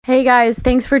Hey guys,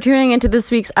 thanks for tuning into this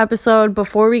week's episode.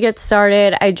 Before we get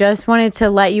started, I just wanted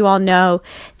to let you all know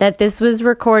that this was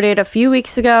recorded a few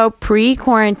weeks ago,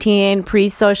 pre-quarantine,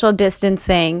 pre-social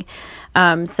distancing.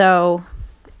 So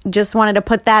just wanted to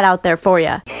put that out there for you.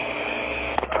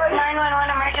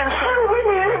 911 emergency.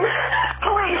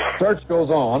 Police. Search goes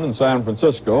on in San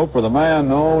Francisco for the man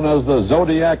known as the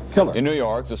Zodiac Killer. In New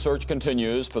York, the search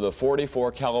continues for the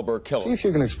 .44 caliber killer. See if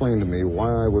you can explain to me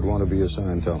why I would want to be a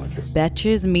Scientologist.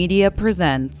 Betches Media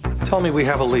presents Tell me we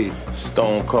have a lead.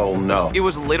 Stone Cold no. It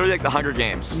was literally like the Hunger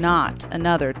Games. Not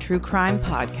Another True Crime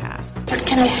Podcast. What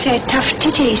can I say? Tough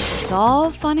titties. It's all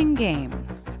fun and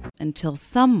games until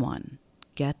someone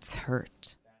gets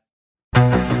hurt.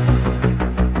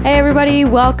 Hey everybody,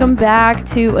 welcome back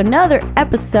to another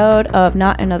episode of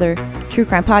Not Another True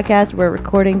Crime Podcast. We're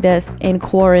recording this in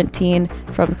quarantine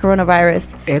from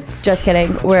coronavirus. It's just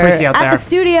kidding. We're at the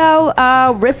studio,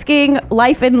 risking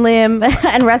life and limb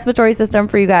and respiratory system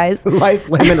for you guys. Life,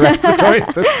 limb, and respiratory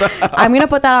system. I'm gonna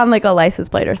put that on like a license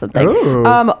plate or something.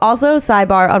 Also,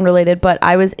 sidebar, unrelated, but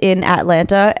I was in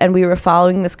Atlanta and we were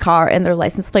following this car and their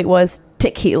license plate was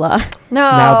tequila.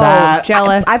 No,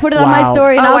 jealous. I put it on my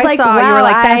story and I was like, saw. wow, You were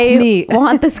like, that's I neat.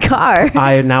 want this car.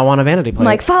 I now want a vanity plate. I'm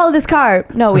like, follow this car.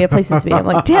 No, we have places to be. I'm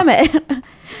like, damn it.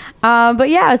 But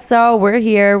yeah, so we're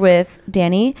here with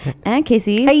Danny and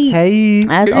Casey. Hey.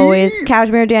 As always,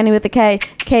 Cashmere Danny with a K,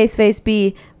 K space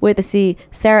B with a C,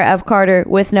 Sarah F. Carter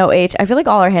with no H. I feel like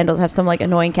all our handles have some like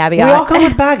annoying caveat. We all come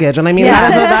with baggage, and I mean,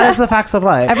 that is the facts of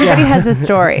life. Everybody has a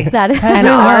story. And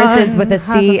ours is with a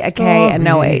C, a K, and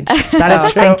no H. That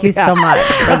is true. Thank you so much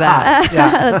for that.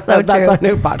 That's so That's true. our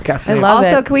new podcast. I love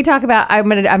Also, it. can we talk about? I'm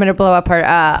gonna blow up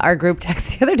our group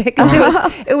text the other day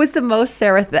because it was the most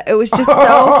Sarah. It was just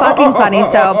so fucking funny.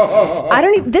 So I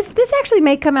don't even. This actually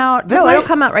may come out. No, it'll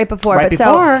come out right before.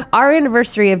 So our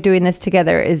anniversary of doing this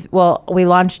together is we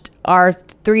launched our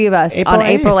three of us on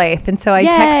April 8th. And so I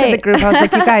texted the group. I was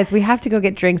like, you guys, we have to go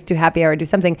get drinks, do happy hour, do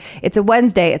something. It's a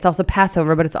Wednesday. It's also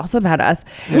Passover, but it's also about us.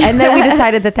 And then we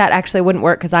decided that actually wouldn't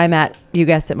work because I'm at, you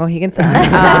guessed it, Mohegan Sun.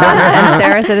 And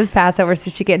Sarah said it's Passover,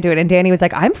 so she can't do it. And Danny was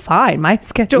like, I'm fine. My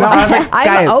schedule, No, I was like, I'm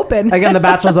guys, Open. Again, the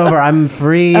bachelor's over. I'm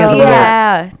free as a bird.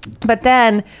 Yeah. But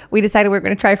then we decided we were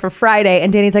going to try for Friday.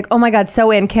 And Danny's like, oh my God,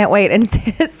 so in, can't wait. And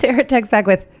Sarah texts back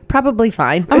with, probably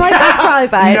fine. I'm like, that's probably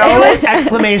fine. No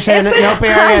exclamation, no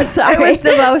period. Sorry. It was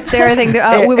the most Sarah thing.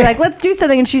 We were like, let's do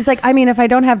something. And she's like, I mean, if I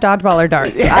don't have dodgeball or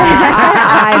darts,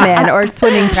 I'm in. Or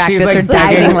swimming practice or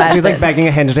diving lessons. She's like begging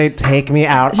a hinge date, take me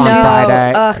out on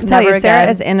Friday. Tell you, Sarah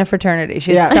is in a fraternity.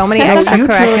 She has so many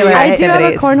extracurricular I do activities.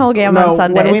 have a cornhole game on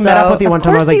Sunday. When we met up with you one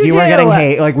time, I was like, you were getting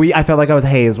hazed. hazed. I felt like I was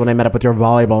hazed when I met up with your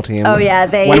volleyball team. Oh yeah,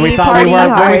 when we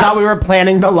thought we were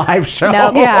planning the live show.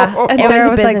 No, yeah. And Sarah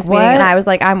was a business meeting, and I was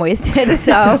like, I'm wasted.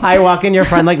 So I walk in, your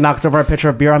friend like knocks over a pitcher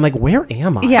of beer. I'm like, where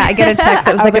am I? Yeah, I get a text.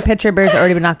 It was like a pitcher of beer's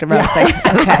already been knocked over. I was like,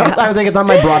 okay. I was like, it's on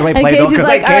my Broadway and play. Casey's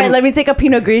like, all right, let me take a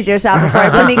Pinot Grigio shot before I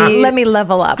proceed. Let me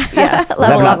level up. Yes,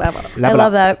 level up. I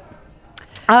love that.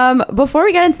 Before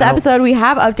we get into the episode, we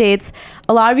have updates.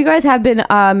 A lot of you guys have been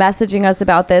messaging us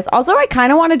about this. Also, I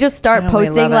kind of want to just start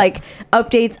posting like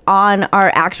updates on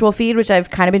our actual feed, which I've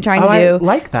kind of been trying to do. I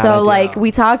like that So idea. like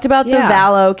we talked about the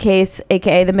Valo case,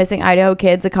 aka the missing Idaho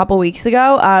kids, a couple weeks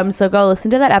ago. So go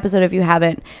listen to that episode if you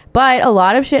haven't. But a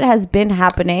lot of shit has been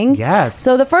happening. Yes.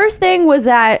 So the first thing was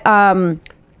that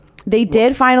they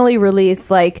did finally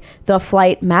release like the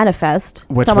flight manifest.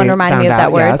 Which Someone we reminded me of found that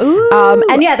out, word. yes.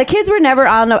 And yeah, the kids were never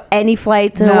on any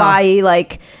flight to Hawaii.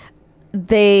 Like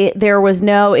there was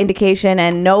no indication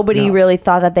and nobody really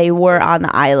thought that they were on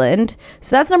the island.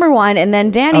 So that's number one. And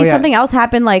then Danny, something else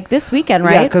happened like this weekend,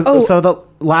 right? Yeah, because so the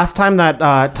last time that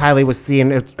Tylee was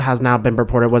seen, it has now been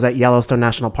reported, was at Yellowstone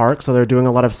National Park. So they're doing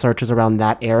a lot of searches around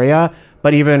that area.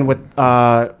 But even with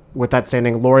that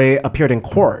standing, Lori appeared in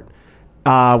court.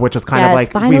 Which is kind of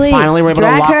like we finally were able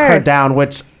to lock her down,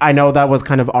 which I know that was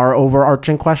kind of our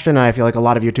overarching question, and I feel like a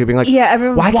lot of you being like,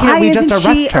 why can't we just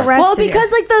arrest her? Well,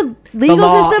 because like the legal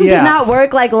system does not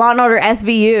work like Law and Order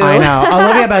SVU. I know.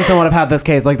 Olivia Benson would have had this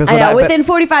case like this. Within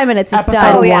 45 minutes, it's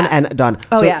episode done. one and done.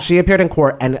 So she appeared in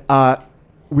court, and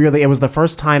weirdly, it was the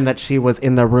first time that she was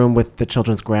in the room with the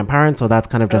children's grandparents. So that's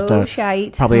kind of just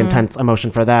probably intense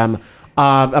emotion for them.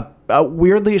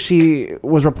 Weirdly, she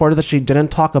was reported that she didn't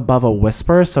talk above a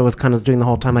whisper, so was kind of doing the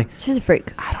whole time like, she's a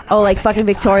freak. I don't know. Oh, like fucking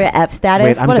Victoria F status.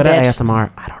 Wait, I'm what good a at bitch.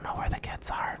 ASMR. I don't know where the kids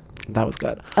are. That was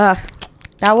good.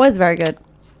 That was very good.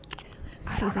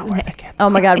 Oh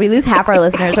my God, we lose half our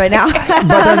listeners right now.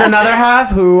 But there's another half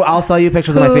who I'll sell you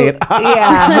pictures of my feet. who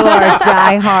are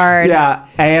diehard. Yeah,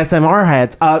 ASMR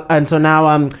heads. And so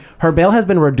now her bail has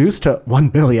been reduced to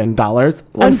 $1 million.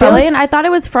 $1 billion? I thought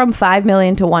it was from $5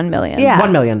 million to $1 million. Yeah.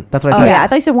 $1 million. That's what I Oh said. yeah, I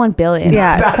thought you said $1 billion.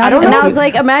 Yeah, I don't know. And I was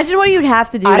like, imagine what you'd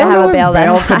have to do I to don't have know a bail if that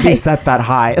bail high. could be set that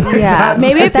high. Yeah.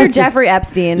 Maybe if you're That's- Jeffrey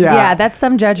Epstein. Yeah. Yeah, that's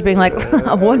some judge being like,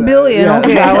 $1 billion. Yeah,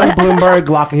 Okay. that was Bloomberg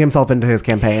locking himself into his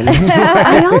campaign.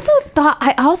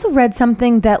 I also read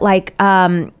something that like,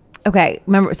 okay,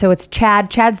 remember, so it's Chad.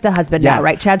 Chad's the husband now, Yes.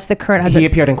 right? Chad's the current husband. He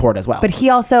appeared in court as well. But he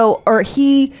also,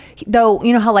 though,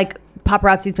 you know how like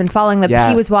paparazzi's been following them. Yes.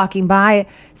 He was walking by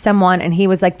someone and he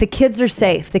was like, the kids are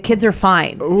safe. The kids are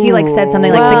fine. He like said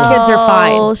something like, the kids are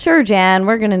Well, fine. sure, Jan,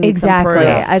 we're gonna need Exactly. some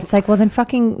proof. It's like, well, then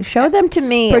fucking show them to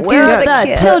me. Produce Where are the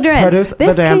kids? children. Produce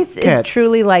This the damn case is kid.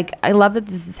 truly like, I love that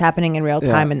this is happening in real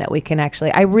time Yeah. and that we can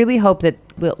actually, I really hope that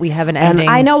we have an ending.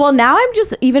 I know. Well, now I'm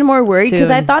just even more worried because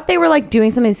I Soon. thought they were like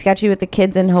doing something sketchy with the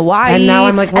kids in Hawaii. And now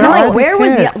I'm like, where are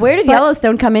these kids? Where did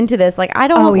Yellowstone come into this? Like, I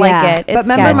don't like it. It's But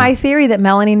remember sketch. my theory that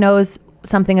Melanie knows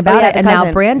something about yeah, it, the and now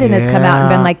cousin. Brandon has come out and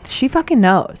been Yeah. like, she fucking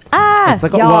knows. It's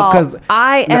like, Y'all, well, because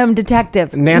I am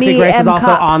detective. Nancy Me Grace is am also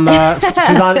cop. on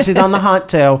the she's on the hunt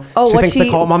too. Oh, she what thinks the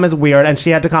cult mom is weird, and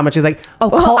she had to comment. She's like, Oh,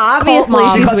 Well, cult, obviously cult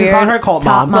mom. she's she's weird. calling her cult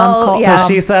Top mom. mom, Well, cult yeah. So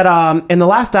mom. she said, in the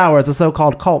last hours, the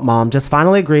so-called cult mom just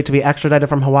finally agreed to be extradited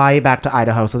from Hawaii back to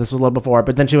Idaho. So this was a little before,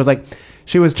 but then she was like,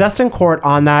 she was just in court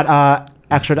on that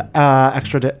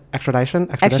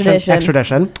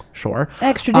extradition. Sure.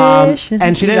 Extradition.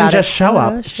 And she You didn't got just it. show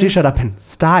up. She showed up in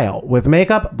style with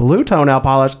makeup, blue toenail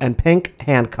polish, and pink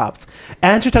handcuffs.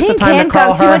 And she took Pink the time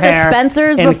handcuffs. to You curl her went to hair.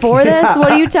 Spencer's in- before this.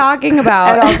 What are you talking about?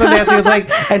 And also Nancy was like,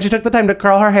 and she took the time to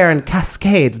curl her hair in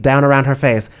cascades down around her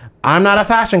face. I'm not a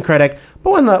fashion critic,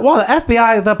 but while the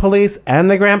FBI, the police,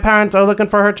 and the grandparents are looking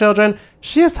for her children,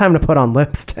 she has time to put on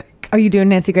lipstick. Are you doing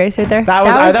Nancy Grace right there? That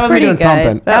was me pretty doing good.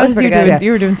 something. That was pretty you good. doing,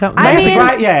 you were doing something. I Nancy mean,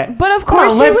 Grace, yeah. but of Come on,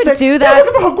 course she would lipstick. do They're that.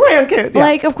 looking for her grandkids. Yeah.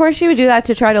 Like, of course she would do that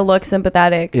to try to look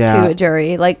sympathetic Yeah. to a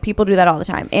jury. Like, people do that all the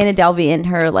time. Anna Delvey in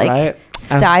her, like, Right?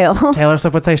 style. As Taylor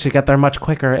Swift would say, she'd get there much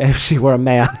quicker if she were a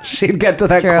man. She'd get to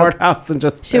that true. courthouse and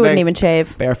just She wouldn't sitting even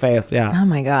shave. bare face. Yeah. Oh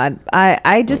my God.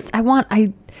 I just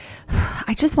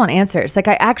want answers. Like,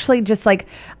 I actually just like,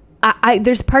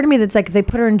 there's part of me that's like, if they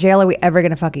put her in jail, are we ever going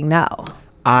to fucking know?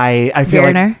 I feel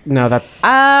Werner? like no, that's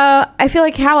I feel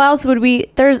like how else would we?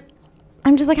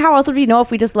 I'm just like, how else would we know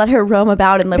if we just let her roam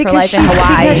about and live her life in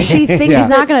Hawaii? Because she thinks She's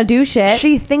not gonna do shit.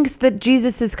 She thinks that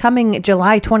Jesus is coming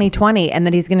July 2020 and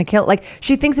that he's going to kill. Like,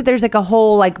 she thinks that there's like a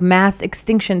whole like mass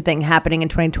extinction thing happening in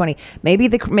 2020. Maybe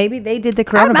they did the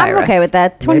coronavirus. I'm okay with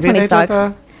that. Maybe 2020 they did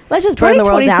sucks. Let's just burn the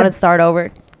world 2020 down said- and start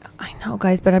over. I know,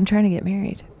 guys, but I'm trying to get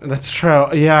married. that's true.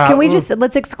 Yeah. Can we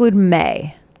let's exclude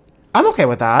May? I'm okay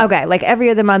with that. Okay, like every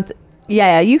other month.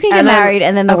 Yeah, you can get And then- married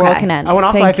and then the Okay. world can end. Oh, and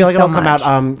also Thank I feel you like it'll so come much.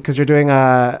 out because you're doing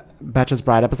a Betch's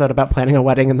Bride episode about planning a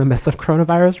wedding in the midst of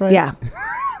coronavirus, right? Yeah,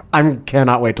 I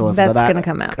cannot wait to listen to that's that. going to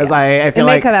come out. Because yeah. I feel it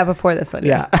may like come out before this one.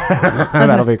 yeah,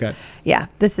 that'll be good. Yeah,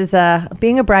 this is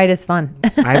being a bride is fun.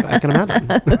 I can imagine.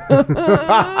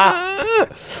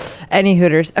 Any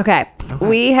Hooters. Okay.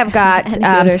 We have got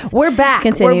Hooters. we're back.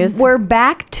 Continues. We're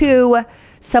back to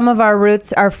some of our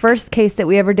roots. Our first case that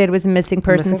we ever did was a missing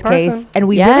persons person. case, and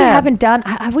we Yeah. really haven't done.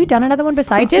 Have we done another one we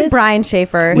besides did this? Brian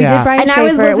Schaefer. We Yeah. did Brian And Schaefer. I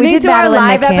was we listening did to our Battle in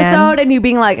live the Can. episode and you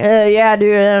being like, yeah,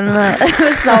 dude. It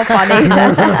was so funny.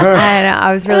 I know.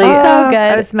 I was really So good.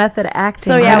 I was method acting.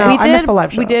 So I yeah, know, we I did. missed the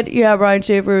live show. We did. Yeah, Brian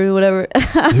Schaefer, whatever.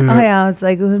 Oh yeah, I was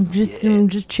like, I'm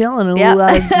just chilling, Yeah.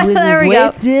 There we go.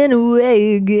 wasting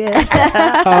away again.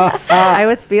 I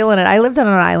was feeling it. I lived on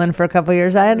an island for a couple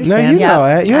years. I No, understand. you know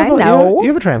it. You have, I know. You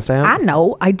have a tramp stamp. I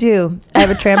know. I do. I have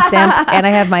a tramp stamp, and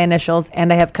I have my initials,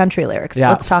 and I have country lyrics. Yeah.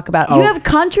 Let's talk about. You have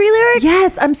country lyrics?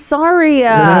 Yes, I'm sorry. You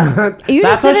That's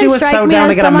just why she didn't was strike so me down to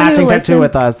as get a someone who matching tattoo listened-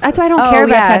 with us. That's why I don't Oh, care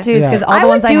about yeah. tattoos because all the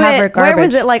ones I have are garbage. Where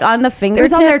was it? Like on the fingertip? It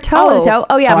was on their toe. Oh, the toe.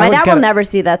 Oh yeah, Oh, I my would dad get will it. never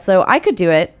see that, so I could do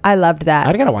it. I loved that.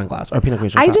 I'd get a wine glass or a Pinot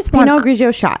Grigio I shot. just want. Pinot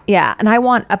Grigio shot. Yeah, and I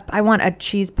want a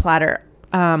cheese platter.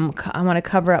 I want to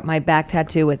cover up my back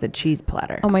tattoo with a cheese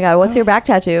platter. Oh my god, what's your back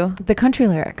tattoo? The country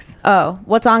lyrics. Oh,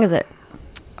 what song is it?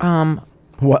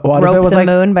 what if Rope it was the like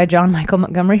Moon by John Michael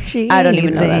Montgomery. I don't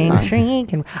even know that song.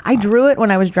 Song. I drew it when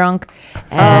I was drunk,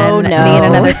 and Oh, no. me and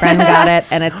another friend got it,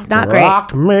 and it's not great.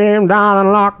 rock me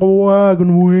down like a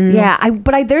wagon wheel? Yeah,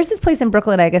 but there's this place in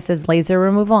Brooklyn, I guess, is laser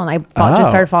removal, and I just Oh.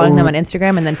 started following them on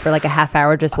Instagram, and then for like a half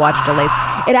hour, just watched a laser.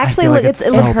 It actually feel like it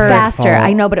it's looks so faster. painful.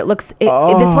 I know, but it looks.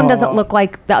 This one doesn't look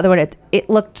like the other one. It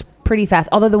looked pretty fast.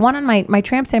 Although the one on my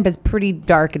tramp stamp is pretty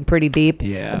dark and pretty deep.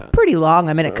 Yeah. It's pretty long.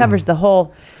 I mean, it covers the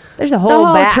whole There's a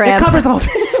whole, trip. It covers all.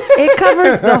 It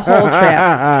covers the whole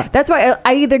trip. That's why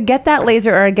I either get that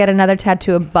laser or I get another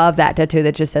tattoo above that tattoo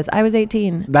that just says I was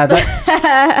 18. That's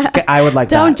okay, I would like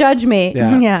that. Don't judge me.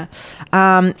 Yeah.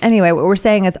 Anyway, what we're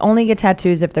saying is only get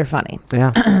tattoos if they're funny.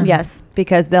 Yeah. Yes.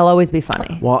 Because they'll always be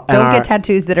funny. Well, and don't get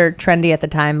tattoos that are trendy at the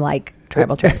time, like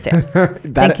tribal tramp stamps.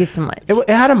 Thank you so much. It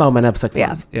had a moment of 6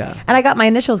 months. Yeah. And I got my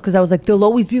initials because I was like, they'll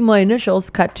always be my initials.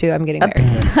 Cut to I'm getting married.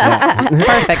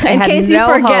 Perfect. In case you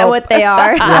forget what they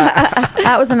are.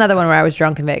 That was another one where I was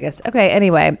drunk in Vegas. Okay.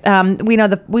 Anyway, we know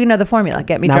the formula.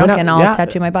 Get me Now we drunk know. and I'll Yeah.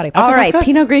 tattoo my body. All right, good.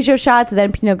 Pinot Grigio shots,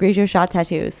 then Pinot Grigio shot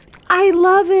tattoos. I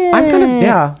love it. I'm kind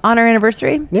of On our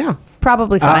anniversary. Yeah.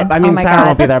 Probably fine. I mean, oh my Sarah God.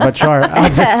 won't be there, but sure.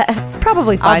 It's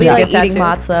probably fine. I'll be to like get eating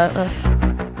tattoos. matzah.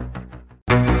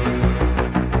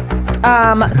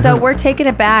 So we're taking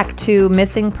it back to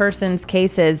missing persons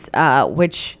cases,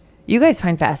 which you guys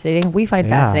find fascinating. We find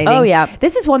fascinating. Oh, yeah.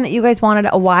 This is one that you guys wanted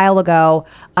a while ago,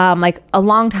 like a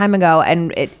long time ago,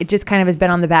 and it just kind of has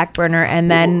been on the back burner. And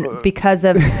then because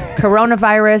of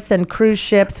coronavirus and cruise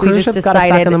ships, we Cruise just ships got us back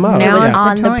decided in the mode. now Yeah. is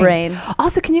On the time. brain.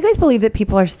 Also, can you guys believe that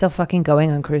people are still fucking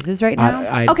going on cruises right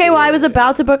now? Okay, well, I was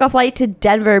about to book a flight to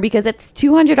Denver because it's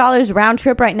 $200 round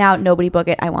trip right now. Nobody book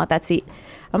it. I want that seat.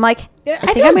 I'm like, I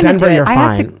think feel I'm like going to do Denver, it. you're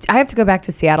I have to go back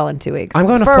to Seattle in 2 weeks. I'm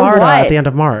going to For Florida what? at the end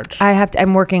of March.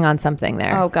 I'm working on something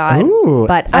there. Oh, God. Ooh.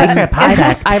 But okay,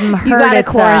 perfect. I'm heard You gotta it's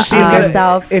quarantine She's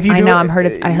yourself. If you I do know.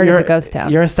 it, I heard it's a ghost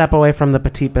town. You're a step away from the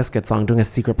Petite Biscuit song, doing a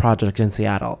secret project in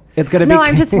Seattle. It's gonna be. No,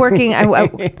 I'm just working.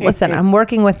 Listen, I'm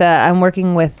working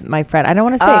with my friend. I don't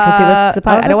want to say it because he listens to the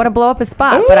podcast. I don't want to blow up his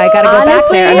spot, but I got to go back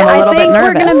Honestly, there. And I'm a I little bit think nervous.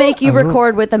 we're going to make you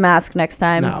record with a mask next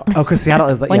time. No. Oh, because Seattle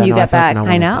is When you get back.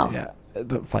 I know. Yeah.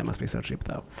 The flight must be so cheap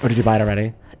though. Or did you buy it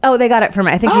already? Oh, they got it for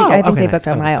me. I think. I think okay, they nice. booked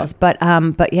on Oh, that's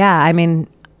miles. But yeah, I mean,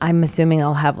 I'm assuming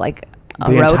I'll have like a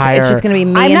The road. entire- It's just going to be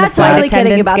me I'm and the not flight totally kidding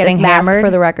attendants about getting this mask hammered.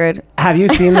 for the record. Have you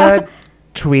seen the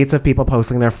tweets of people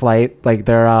posting their flight? Like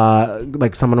their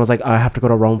like someone was like, I have to go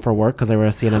to Rome for work because they were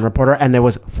a CNN reporter, and there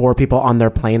was 4 people on their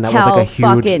plane. That was like a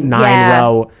huge fucking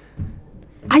 9-row.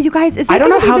 You guys, is I don't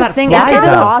know how that thing? flies, That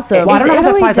sounds though. awesome. Well, I don't know how that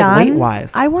Italy flies like done?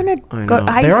 weight-wise. I want to go. know.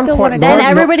 I They're on still court- want to Then Then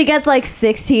go. everybody gets like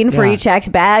 16 for Yeah. each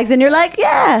checked bags, and you're like,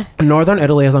 yeah. Northern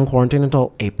Italy is on quarantine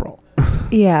until April.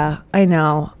 Yeah, I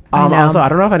know. I know. Also, I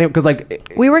don't know if any because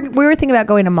like We were thinking about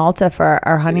going to Malta for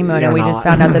our honeymoon, You're and we just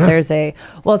not. found out that there's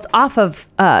it's off of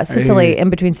Sicily, in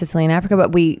between Sicily and Africa,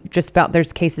 but we just found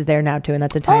there's cases there now too, and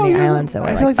that's a tiny island. So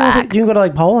I we're feel like, like fuck. you can go to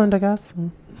like Poland, I guess.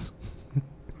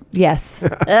 Yes,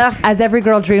 Ugh. as every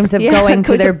girl dreams of Yeah, going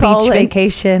go to their to beach Poland.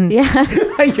 vacation. Yeah.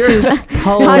 To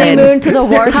Poland. Honeymoon to the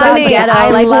Warsaw Honey, ghetto. I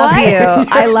like, love what? you.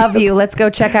 I love you. Let's go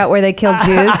check out where they killed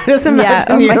Jews. Just imagine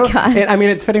oh my you. God. I mean,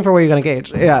 it's fitting for where you're gonna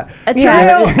gauge. Yeah. True.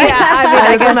 Yeah, I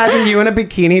I just imagine you in a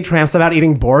bikini tramps about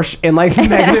eating borscht in like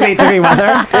negative 8 degree weather.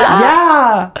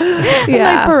 Yeah. Like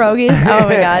pierogies. Oh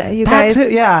my God. You guys,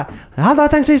 Tattoo, yeah. All the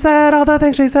things she said, all the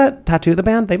things she said. Tattoo the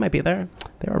band, they might be there.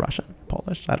 They were Russian,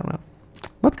 Polish, I don't know.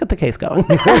 Let's get the case going.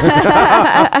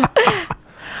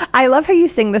 I love how you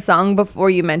sing the song before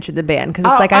you mention the band because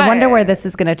it's Oh, like I wonder where this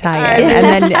is going to tie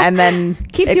in, and then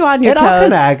Keeps you on your It all toes.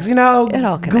 connects, you know. It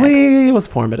all connects. Glee was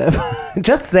formative.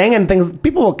 Just sing and things,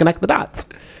 people will connect the dots.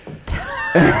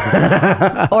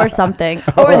 Or something.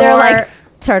 Or they're like,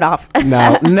 turn off.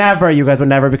 No, never. You guys would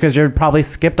never because you're probably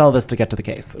skipped all this to get to the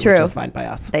case. True. Which is fine by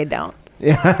us. they don't.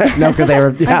 Yeah. No, because they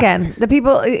were. Yeah. Again, the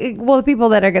people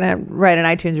that are going to write an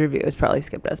iTunes review has probably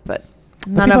skipped us, but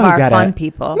none of people who our get fun it.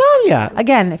 people. No, yeah.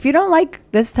 Again, if you don't like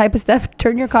this type of stuff,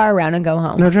 turn your car around and go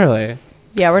home. No, truly.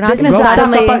 Yeah, we're not This going to is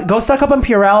suddenly. Go stuck up on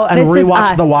Purell and This is rewatch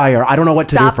us. The Wire. I don't know what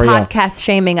to do Stop for you. podcast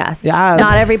shaming us. Yeah.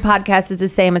 Not every podcast is the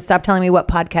same, and stop telling me what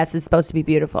podcast is supposed to be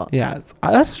beautiful. Yes,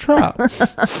 that's true.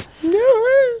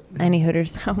 Any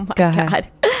Hooters? Oh my Go ahead.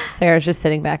 God. Sarah's just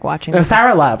sitting back watching. No,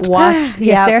 Sarah left. Watch.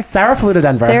 Yeah. Sarah. Sarah flew to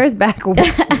Denver. Sarah's back.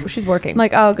 She's working. I'm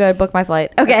like, oh, good. Book my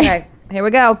flight. Okay. Here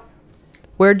we go.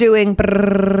 We're doing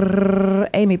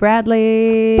Amy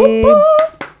Bradley. Boop, boop.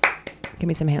 Give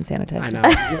me some hand sanitizer. I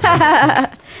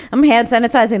know. I'm hand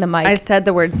sanitizing the mic. I said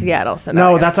the word Seattle. So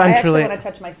No, now that's I truly- actually want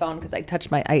to touch my phone because I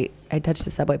touched the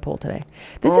subway pole today.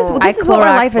 This is I what our Clorox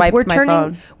life is. wiped We're my turning.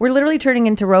 phone. We're literally turning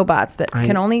into robots that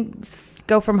can only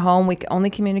go from home. We can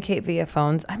only communicate via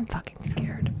phones. I'm fucking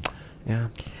scared. Yeah,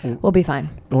 We'll be fine.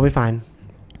 we'll be fine.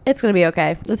 It's going to be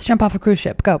okay. Let's jump off a cruise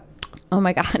ship. Go. Oh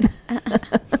my God.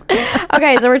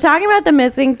 Okay, so we're talking about the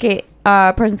missing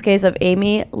person's case of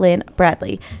Amy Lynn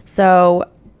Bradley. So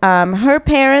her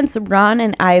parents, Ron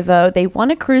and Ivo, they won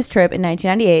a cruise trip in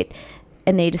 1998,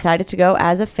 and they decided to go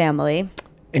as a family.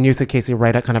 And you said Casey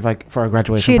right at kind of like for a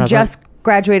graduation She had present? just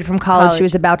graduated from college. She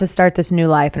was about to start this new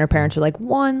life, and her parents were like,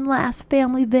 one last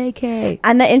family vacay.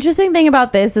 And the interesting thing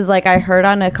about this is, like, I heard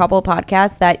on a couple of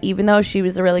podcasts that even though she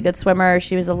was a really good swimmer,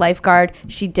 she was a lifeguard,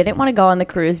 she didn't want to go on the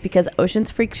cruise because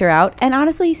oceans freaks her out. And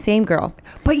honestly, same girl.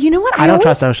 But you know what? I don't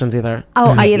trust oceans either.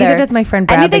 Oh, either does my friend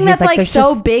Bradley. Anything that's like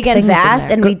so big and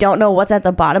vast and we don't know what's at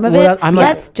the bottom of it,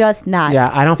 let's just not. Yeah,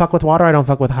 I don't fuck with water. I don't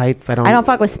fuck with heights. I don't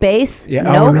fuck with space. Yeah.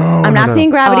 Nope. Oh, no, I'm not seeing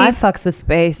gravity. I fucks with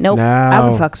space. Nope. No. I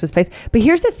would fucks with space. But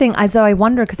here's the thing. So I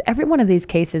wonder, because every one of these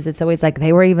cases, it's always like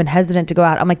they were even hesitant to go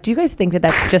out. I'm like, do you guys think that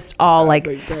that's just all like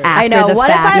after I know. the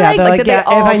What fact? if I did they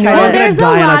all try to- well, there's a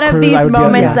lot of these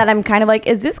moments that I'm kind of like,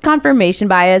 is this confirmation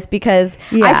bias? Because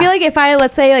I feel like if I,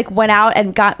 let's say, like went out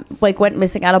and went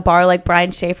missing at a bar like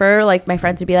Brian Schaefer, like my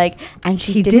friends would be like, and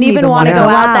she didn't even want to go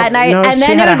out that night. No, and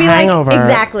then it would be like,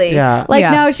 exactly. Yeah.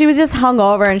 Like, no, she was just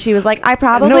hungover and she was like, I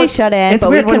probably shouldn't, but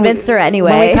we convinced her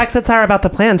anyway. When we texted Sarah about the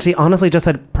plan, she honestly just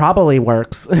said, probably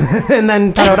works. And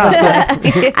then showed up.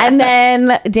 And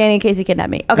then Danny and Casey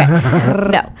kidnapped me. Okay.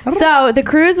 No. So the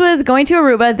cruise was going to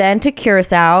Aruba, then to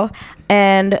Curacao.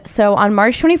 And so on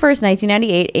March 21st,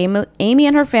 1998, Amy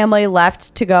and her family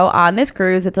left to go on this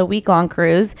cruise. It's a week-long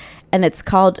cruise, and it's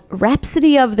called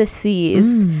Rhapsody of the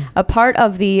Seas, a part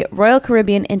of the Royal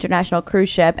Caribbean International Cruise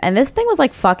Ship. And this thing was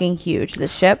like fucking huge,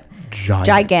 this ship.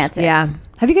 Gigantic. Yeah.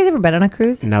 Have you guys ever been on a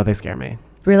cruise? No, they scare me.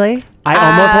 Really? I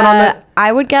almost went on the...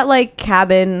 I would get like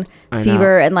cabin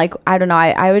fever and like, I don't know.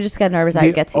 I would just get nervous. I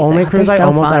would get seasick. The only cruise They're I so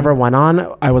almost fun. ever went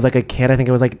on, I was like a kid. I think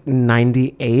it was like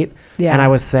 98. Yeah. And I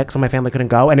was sick, so my family couldn't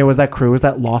go. And it was that cruise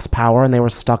that lost power and they were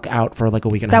stuck out for like a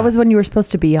week and a half. That was when you were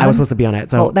supposed to be on? I was supposed to be on it.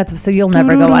 So so you'll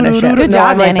never go on a ship. Good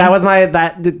job, Danny. That was my,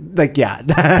 yeah.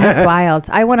 That's wild.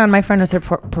 I went on, my friend was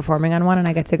performing on one and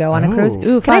I got to go on a cruise.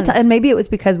 Ooh, Can I fun. and maybe it was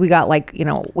because we got like,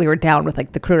 we were down with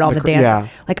like the crew and all the dance. yeah.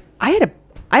 Like I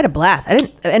had a blast. I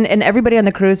didn't, and everybody on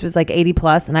the cruise was like 80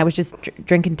 plus, and I was just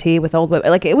drinking tea with old women.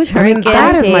 Like it was.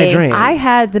 That is my dream. I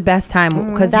had the best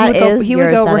time because That is he would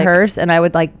your go aesthetic. rehearse, and I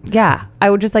would I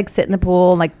would just like sit in the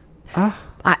pool and like.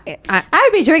 I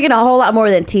would be drinking a whole lot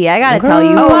more than tea. I gotta tell you.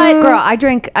 Oh, But girl, I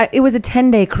drank. It was a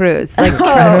 10-day cruise. Like,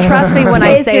 trust me when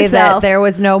I Pace say yourself. that there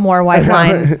was no more white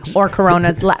wine or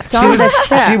Coronas left on the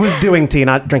ship. She was doing tea,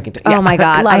 not drinking tea. Oh my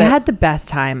god, Love I it. had the best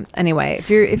time. Anyway,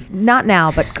 if not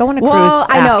now, but go on a well,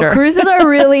 cruise. I know after. cruises are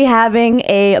really having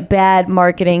a bad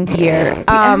marketing year.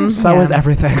 So is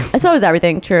everything. So is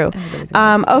everything. True.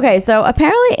 Okay, so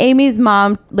apparently Amy's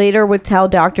mom later would tell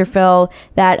Dr. Phil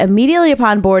that immediately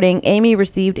upon boarding, Amy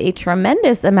received a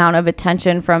tremendous amount of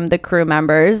attention from the crew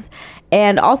members.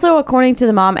 And also, according to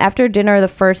the mom, after dinner the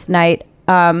first night,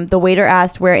 the waiter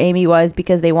asked where Amy was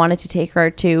because they wanted to take her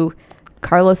to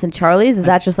Carlos and Charlie's. Is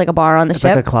that just like a bar on the It's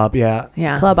ship? like a club, yeah.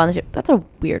 Yeah. Club on the ship. That's a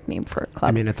weird name for a club.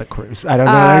 I mean, it's a cruise. I don't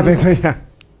know anything. Yeah.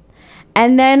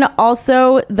 And then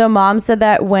also the mom said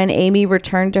that when Amy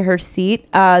returned to her seat,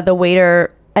 the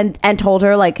waiter and told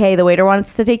her like, hey, the waiter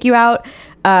wants to take you out.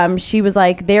 She was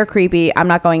like, they're creepy. I'm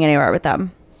not going anywhere with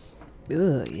them.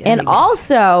 And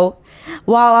also,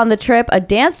 while on the trip, a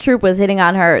dance troupe was hitting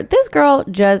on her. This girl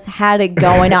just had it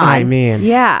going on. I mean.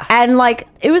 Yeah. And like,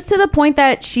 it was to the point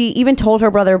that she even told her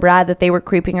brother Brad that they were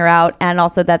creeping her out, and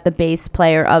also that the bass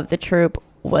player of the troupe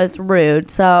was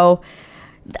rude. So,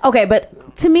 okay,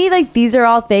 but to me, like, these are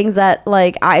all things that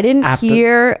like I didn't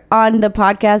hear on the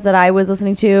podcast that I was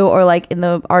listening to, or like in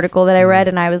the article that I read,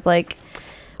 and I was like,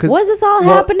 was this all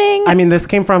happening? I mean, this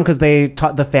came from because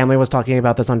the family was talking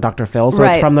about this on Dr. Phil, so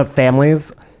it's from the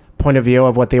family's point of view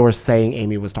of what they were saying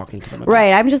Amy was talking to them about.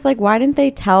 Right. I'm just like, why didn't they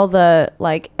tell the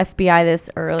like FBI this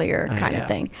earlier kind of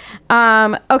thing?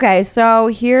 Okay, so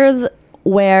here's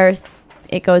where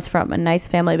it goes from a nice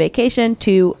family vacation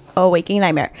to a waking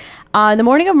nightmare. On the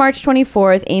morning of March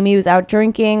 24th, Amy was out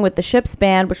drinking with the ship's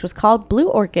band, which was called Blue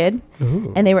Orchid,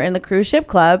 and they were in the cruise ship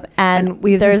club. And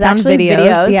we have there's some actually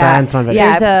videos. Yeah.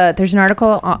 Yeah. There's an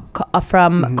article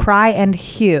from Cry and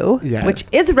Hugh, which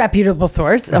is a reputable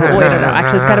source. Oh, wait, no.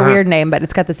 Actually, it's got a weird name, but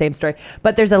it's got the same story.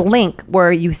 But there's a link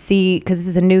where you see, because this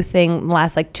is a new thing in the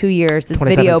last like 2 years, this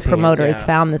video promoter has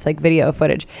found this like video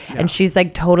footage, and she's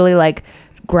like totally like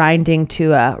grinding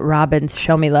to Robin's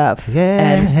Show Me Love.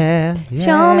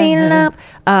 Show me love.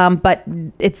 But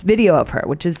it's video of her,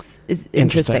 which is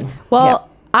interesting. Well,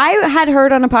 I had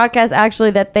heard on a podcast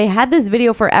actually that they had this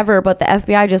video forever, but the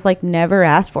FBI just like never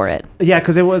asked for it. Yeah,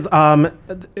 because it was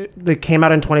it came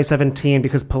out in 2017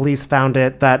 because police found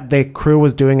it that the crew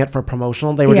was doing it for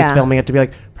promotional. They were just filming it to be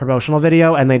like promotional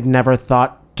video, and they'd never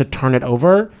thought to turn it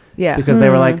over. Yeah. Because they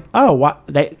were like, oh, what?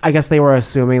 I guess they were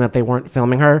assuming that they weren't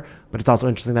filming her, but it's also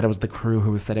interesting that it was the crew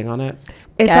who was sitting on it. It's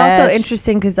also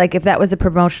interesting because, like, if that was a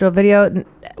promotional video,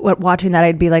 watching that,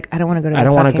 I'd be like, I don't want to go to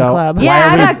the fucking club. Yeah,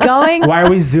 I'm not going. Why are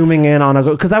we zooming in on a...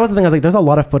 Because that was the thing. I was like, there's a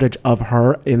lot of footage of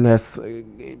her in this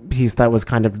piece that was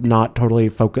kind of not totally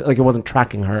focused. Like, it wasn't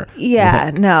tracking her.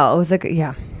 Yeah, no. It was like,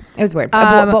 yeah. It was weird.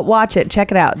 But watch it.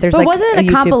 Check it out. There's but like wasn't it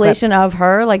a compilation of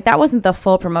her? Like, that wasn't the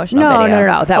full promotional video.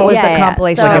 No. That was a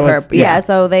compilation of her. Yeah,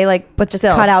 so they just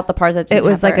still, cut out the parts that didn't it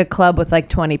was have like her. a club with like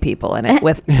 20 people in it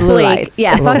with blue lights.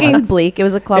 Yeah, fucking bleak. It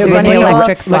was a club with on the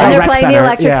electric slide. And they're Rec playing center. the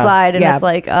electric slide, and it's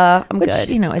like, I'm Which, good.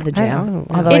 you know, is a jam.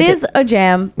 Although It is a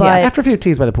jam, but... After a few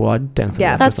teas by the pool, I'd dance.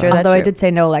 Yeah, that's true. Although I did say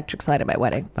no electric slide at my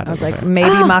wedding. I was like, fair. maybe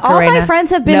Macarena. All my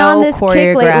friends have been on this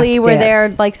kick lately where they're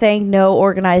like saying no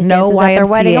organized dances at their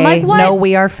wedding. I'm like, what? No,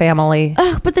 we are family.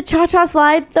 But the cha-cha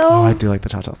slide, though. Oh, I do like the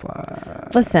cha-cha slide.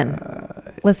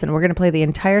 Listen, we're going to play the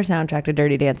entire soundtrack to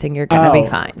Dirty Dancing. You're going to be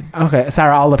fine. Okay,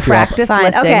 Sarah, I'll lift Practice you up.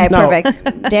 lifting. Okay, No.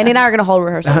 perfect. Danny and I are going to hold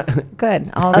rehearsals. Good.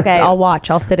 I'll watch.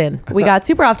 I'll sit in. We got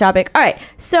super off topic. All right.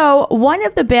 So one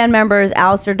of the band members,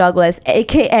 Alistair Douglas,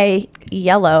 a.k.a.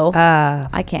 Yellow.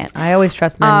 I can't. I always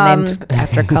trust men named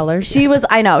after colors. She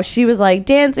was like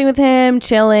dancing with him,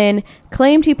 chilling,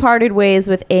 claimed he parted ways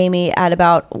with Amy at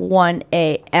about 1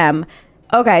 a.m.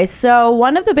 Okay, so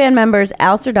one of the band members,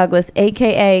 Alistair Douglas,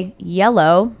 a.k.a.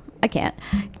 Yellow,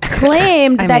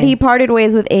 claimed that he parted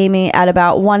ways with Amy at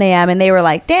about 1 a.m. and they were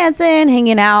like dancing,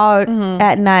 hanging out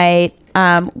at night.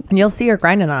 And you'll see her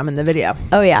grinding on him in the video.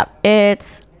 Oh, yeah.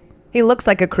 He looks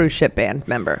like a cruise ship band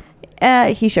member.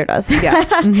 He sure does.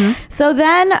 Yeah. So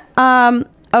then,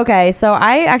 okay, so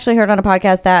I actually heard on a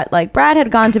podcast that like Brad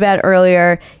had gone to bed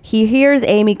earlier. He hears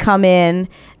Amy come in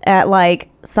at like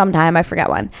sometime, I forget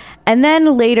when. And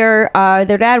then later,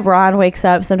 their dad, Ron, wakes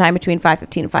up sometime between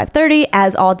 5:15 and 5:30,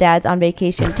 as all dads on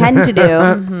vacation tend to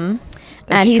do.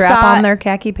 And he strap saw on their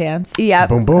khaki pants. Yep.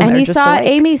 Boom, boom. And They're he just saw awake.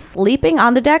 Amy sleeping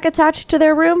on the deck attached to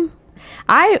their room.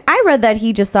 I read that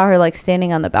he just saw her like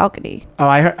standing on the balcony. Oh,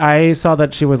 I saw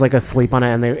that she was like asleep on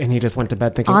it, and he just went to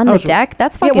bed thinking On the deck?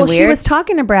 That's fucking weird. She was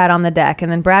talking to Brad on the deck, and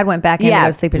then Brad went back in to go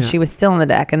to sleep, and she was still on the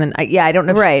deck. And then, I don't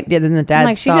know. Right. Then the dad I'm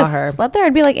like, she saw just her. slept there.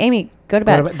 I'd be like, Amy, go to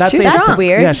bed. That's That's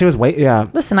weird. Yeah, she was yeah.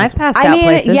 Listen, I've passed I out mean,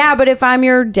 places. yeah, but if I'm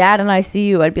your dad and I see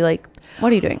you, I'd be like, what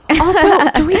are you doing? Also,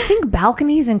 do we think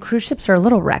balconies and cruise ships are a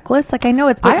little reckless? Like, I know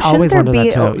it's. I Shouldn't always there wondered be?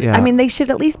 that too, yeah. I mean, they should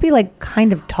at least be like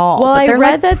kind of tall. Well, but I they're,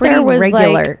 read like, that pretty there was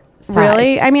regular like size.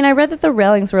 really. I mean, I read that the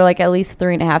railings were like at least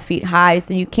 3.5 feet high,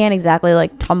 so you can't exactly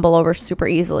like tumble over super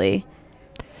easily.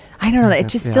 I don't know. It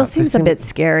just still seems a bit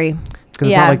scary. Because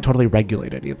it's not like totally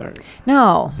regulated either.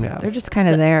 No, Yeah. they're just kind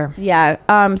of there. Yeah.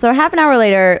 So half an hour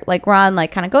later, like Ron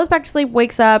like kind of goes back to sleep,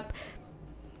 wakes up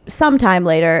sometime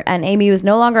later, and Amy was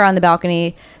no longer on the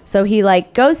balcony. So he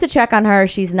like goes to check on her.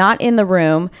 She's not in the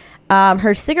room.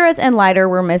 Her cigarettes and lighter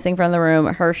were missing from the room.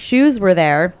 Her shoes were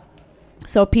there.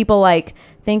 So people like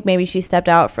think maybe she stepped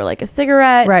out for like a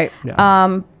cigarette. Right.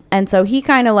 Yeah. And so he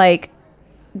kind of like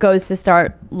goes to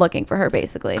start looking for her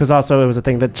basically. Because also it was a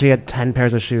thing that she had 10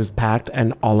 pairs of shoes packed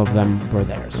and all of them were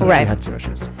there. So Right. she had 0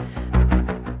 shoes.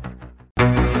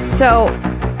 So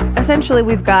essentially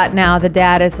we've got now the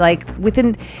dad is like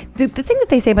within the thing that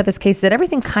they say about this case is that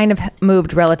everything kind of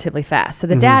moved relatively fast. So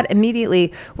the dad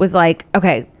immediately was like,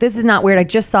 okay, this is not weird. I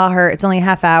just saw her. It's only a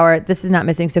half hour. This is not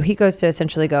missing. So he goes to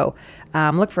essentially go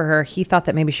look for her. He thought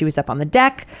that maybe she was up on the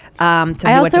deck. So he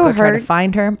went to go try to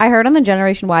find her. I heard on the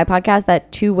Generation Y podcast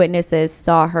that 2 witnesses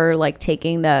saw her like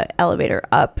taking the elevator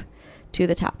up to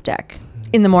the top deck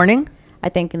In the morning? I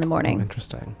think in the morning.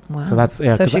 Interesting. Wow. So that's,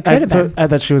 yeah. So 'cause she could have been. I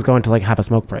thought she was going to like have a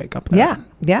smoke break up there. Yeah.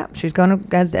 Yeah. She's going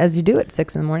to, as you do at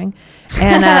 6 a.m.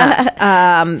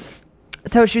 And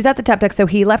so she was at the top deck. So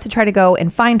he left to try to go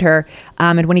and find her.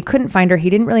 And when he couldn't find her, he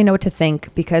didn't really know what to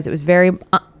think because it was very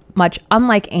much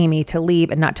unlike Amy to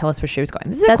leave and not tell us where she was going.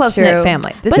 This is a close-knit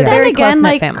family. This But is a then very again, close-knit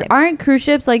like, family. aren't cruise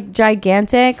ships like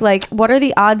gigantic? Like, what are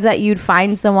the odds that you'd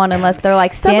find someone unless they're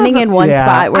like Some of standing them- in one Yeah.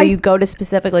 spot where you go to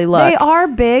specifically look? They are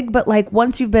big, but like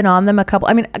once you've been on them a couple,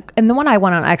 I mean, and the one I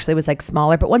went on actually was like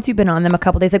smaller, but once you've been on them a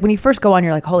couple days, like when you first go on,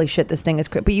 you're like, holy shit, this thing is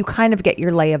crazy. But you kind of get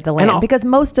your lay of the land because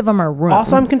most of them are rooms.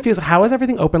 Also, I'm confused. How is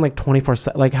everything open like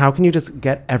 24/7? Like, how can you just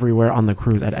get everywhere on the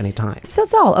cruise at any time? So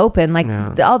it's all open. Like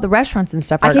all the restaurants and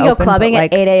stuff are I open. can go clubbing but,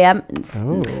 at like, 8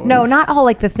 a.m. No, not all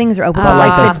like the things are open, But, but like,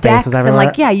 like there's there's decks spaces and everywhere?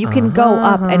 like, yeah, you can go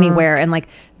up anywhere and like,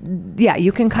 yeah,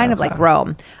 you can kind of like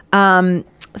roam.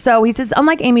 So he says,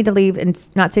 unlike Amy to leave and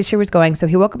not say she was going. So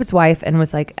he woke up his wife and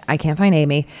was like, I can't find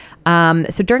Amy.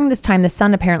 So during this time, the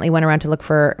son apparently went around to look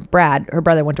for Brad. Her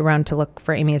brother went around to look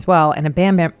for Amy as well. And a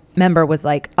band member was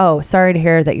like, "Oh, sorry to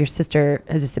hear that your sister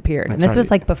has disappeared." And this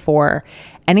was like before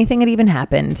anything had even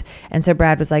happened. And so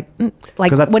Brad was like,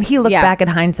 when he looked back in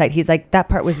hindsight, he's like, that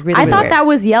part was really I thought weird. that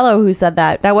was Yellow who said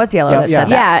that. That was Yellow that said that.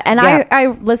 Yeah, and I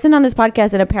listened on this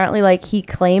podcast, and apparently like he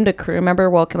claimed a crew member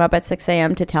woke him up at 6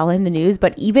 a.m. to tell him the news,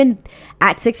 but even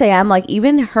at 6 a.m., like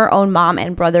even her own mom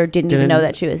and brother didn't even know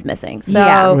that she was missing.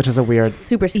 So which is a weird,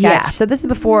 super sketch. Yeah, so this is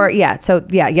before,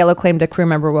 Yellow claimed a crew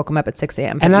member woke him up at 6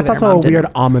 a.m. And that's also a weird,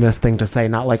 ominous thing to say,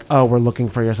 not like, oh, we're looking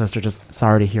for your sister, just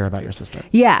sorry to hear about your sister.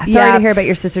 Yeah, sorry to hear about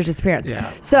your sister's disappearance. Yeah.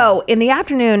 So in the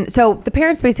afternoon, so the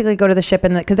parents basically go to the ship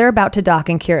because they're about to dock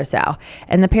in Curacao,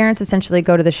 and the parents essentially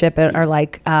go to the ship and are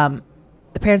like,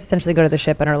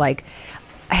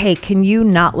 hey, can you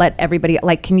not let everybody,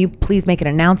 like, can you please make an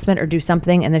announcement or do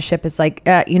something? And the ship is like,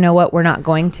 you know what, we're not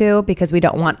going to, because we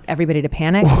don't want everybody to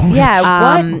panic.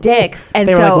 What dicks. And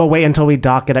they were like, we'll wait until we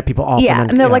dock, get people off. Yeah,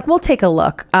 and they're like, we'll take a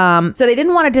look. So they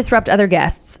didn't want to disrupt other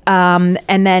guests. And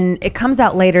then it comes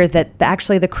out later that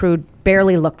actually the crew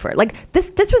barely looked for it. Like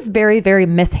this was very, very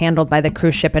mishandled by the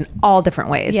cruise ship in all different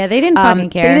ways. Yeah, they didn't fucking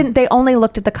care. They only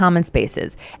looked at the common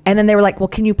spaces. And then they were like, well,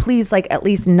 can you please like at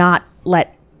least not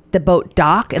let the boat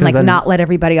dock and like not let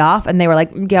everybody off? And they were like,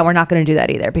 yeah, we're not going to do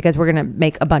that either, because we're going to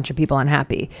make a bunch of people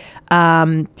unhappy.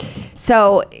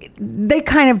 So they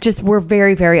kind of just were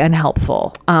very, very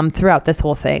unhelpful throughout this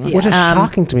whole thing, which is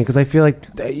shocking to me, because I feel like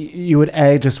you would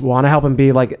just want to help and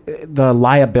be like the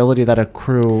liability that a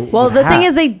crew would the thing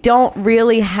is, they don't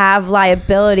really have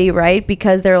liability, right?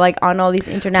 Because they're like on all these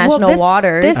international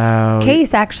waters. This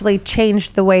case actually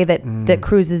changed the way that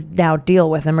cruises now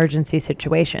deal with emergency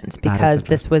situations, because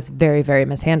this was very, very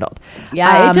mishandled.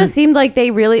 Yeah, it just seemed like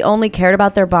they really only cared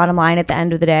about their bottom line at the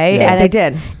end of the day. Yeah, and they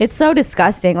did. It's so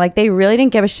disgusting. Like, they really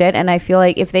didn't give a shit. And I feel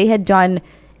like if they had done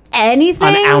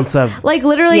anything, an ounce of, like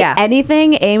literally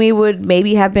anything, Amy would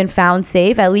maybe have been found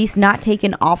safe, at least not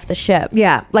taken off the ship.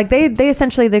 Yeah, like they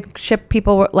essentially, the ship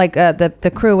people were like,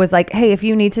 the crew was like, hey, if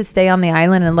you need to stay on the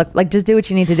island and look, like, just do what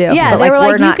you need to do. Yeah, but, they were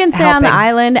like, you not can stay on the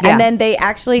island. And then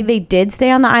they did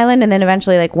stay on the island, and then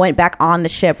eventually like went back on the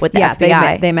ship with the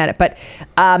FBI. They met it. But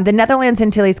the Netherlands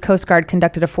Antilles Coast Guard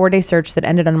conducted a 4-day search that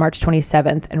ended on March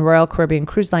 27th, and Royal Caribbean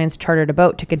Cruise Lines chartered a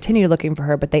boat to continue looking for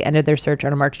her, but they ended their search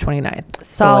on March 29th.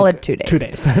 Solid 2 days. 2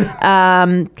 days.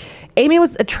 Amy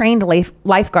was a trained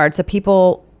lifeguard, so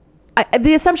people...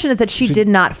 the assumption is that she did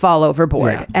not fall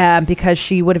overboard because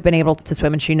she would have been able to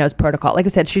swim, and she knows protocol. Like I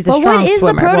said, she's a strong swimmer. What is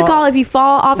the protocol if you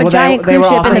fall off a giant cruise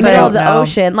ship in the middle of the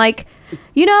ocean? Like,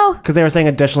 you know? Because they were saying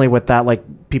additionally with that, like,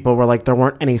 people were like, there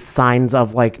weren't any signs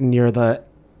of like near the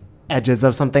edges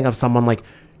of something, of someone like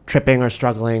tripping or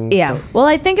struggling. Yeah. So. Well,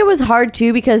 I think it was hard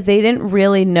too, because they didn't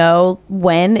really know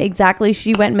when exactly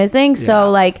she went missing. So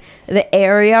like the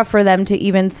area for them to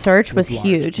even search was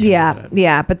huge.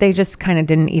 Yeah. But they just kind of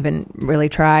didn't even really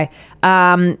try.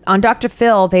 On Dr.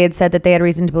 Phil, they had said that they had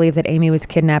reason to believe that Amy was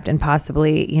kidnapped and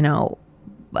possibly, you know,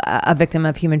 a victim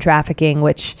of human trafficking,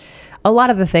 which a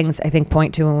lot of the things I think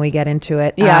point to when we get into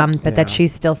it. But that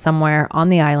she's still somewhere on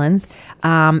the islands.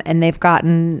 And they've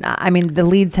gotten, I mean, the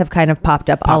leads have kind of popped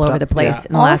up all over the place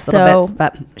in the last little bits.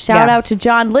 But shout out to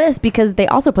John List, because they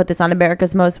also put this on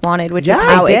America's Most Wanted, which is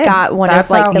how it got one of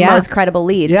like the most credible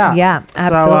leads. Yeah,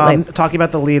 absolutely. So talking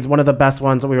about the leads, one of the best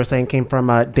ones that we were saying came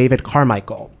from David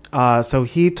Carmichael. So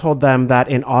he told them that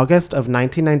in August of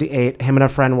 1998, him and a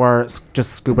friend were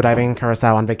just scuba diving in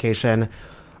Curacao on vacation,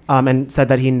 and said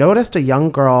that he noticed a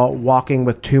young girl walking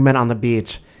with 2 men on the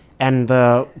beach, and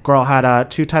the girl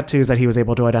had 2 tattoos that he was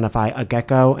able to identify: a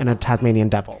gecko and a Tasmanian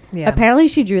devil. Yeah. Apparently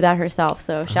she drew that herself,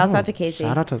 so shouts out to Casey.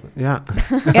 Shout out to,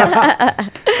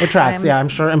 it tracks. I'm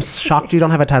shocked you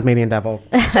don't have a Tasmanian devil.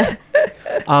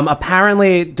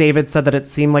 Apparently David said that it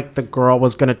seemed like the girl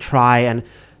was going to try and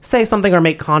say something or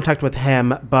make contact with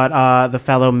him, but the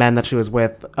fellow men that she was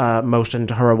with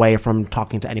motioned her away from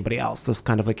talking to anybody else. This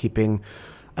kind of like keeping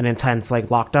an intense like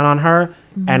lockdown on her.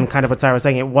 Mm-hmm. And kind of what Sarah was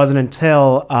saying, it wasn't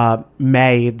until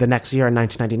May the next year in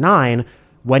 1999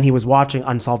 when he was watching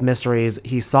Unsolved Mysteries,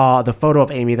 he saw the photo of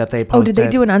Amy that they posted. Oh, did they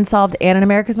do an Unsolved and an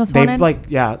America's Most Wanted?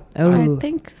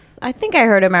 I think I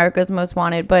heard America's Most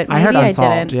Wanted, but maybe I heard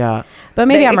Unsolved, didn't. Yeah. But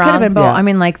maybe I'm wrong. It could have been both. I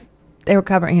mean, like, they were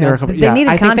covering, they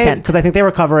needed content. Because I think they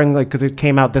were covering, like, because it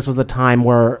came out, this was the time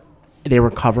where they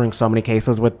were covering so many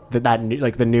cases with the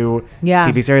new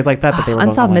TV series like that they were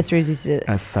Unsolved Mysteries used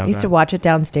to watch it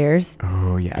downstairs.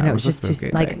 Oh yeah, and it was just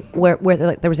like where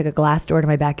like, there was like a glass door to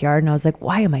my backyard, and I was like,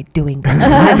 why am I doing this?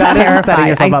 I'm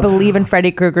terrified. I believe in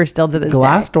Freddy Krueger still to this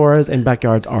glass day. Doors in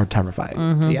backyards are terrifying.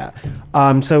 Mm-hmm.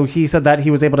 Yeah. So he said that he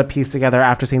was able to piece together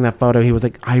after seeing that photo. He was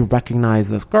like, I recognize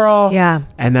this girl. Yeah.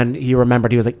 And then he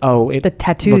remembered. He was like, oh, the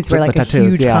tattoos were like a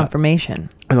huge confirmation.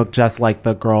 It looked just like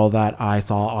the girl that I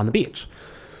saw on the beach.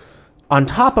 On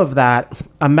top of that,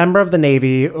 a member of the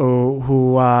Navy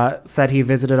who said he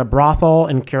visited a brothel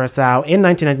in Curacao in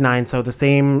 1999, so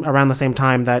around the same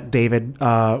time that David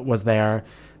was there,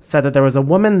 said that there was a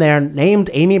woman there named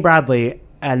Amy Bradley,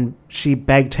 and she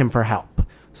begged him for help.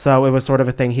 So it was sort of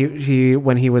a thing. He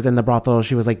when he was in the brothel,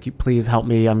 she was like, "Please help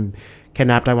me. I'm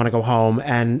kidnapped. I want to go home."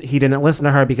 And he didn't listen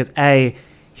to her because A,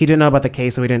 he didn't know about the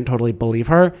case, so he didn't totally believe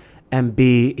her, and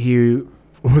B, he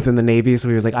was in the Navy, so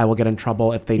he was like, I will get in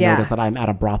trouble if they notice that I'm at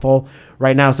a brothel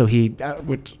right now. So he,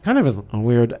 which kind of is a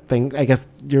weird thing. I guess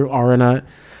you are in a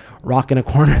rock in a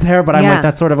corner there, but I'm like,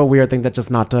 that's sort of a weird thing that just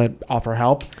not to offer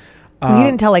help. He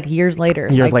didn't tell like years later.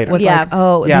 Years later. Was like,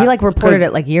 he like reported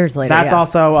it like years later. That's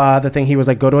also the thing. He was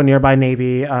like, go to a nearby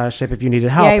Navy ship if you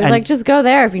needed help. Yeah, he was like, just go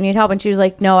there if you need help. And she was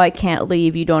like, no, I can't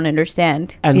leave. You don't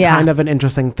understand. And kind of an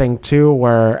interesting thing too,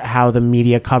 where how the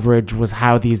media coverage was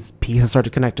how these pieces started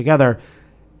to connect together.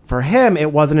 For him,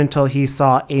 it wasn't until he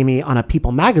saw Amy on a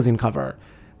People magazine cover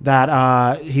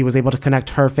that he was able to connect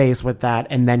her face with that,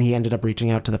 and then he ended up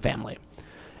reaching out to the family.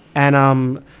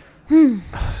 And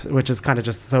which is kind of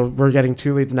just, so we're getting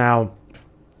 2 leads now.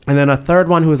 And then a third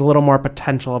one who is a little more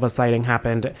potential of a sighting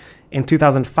happened in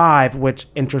 2005, which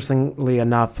interestingly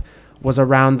enough was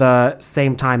around the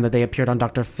same time that they appeared on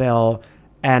Dr. Phil,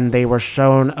 and they were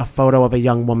shown a photo of a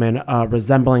young woman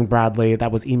resembling Bradley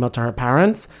that was emailed to her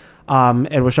parents.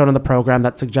 It was shown in the program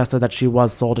that suggested that she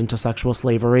was sold into sexual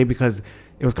slavery because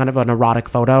it was kind of an erotic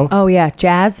photo. Oh yeah,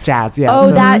 Jazz, yeah. Oh,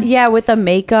 so with the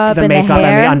makeup and the hair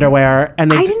and the underwear.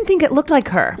 And I didn't think it looked like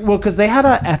her. Well, because they had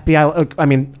a FBI. I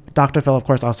mean, Dr. Phil, of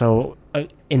course, also an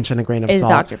inch and a grain of salt. Is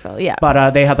Dr. Phil, yeah.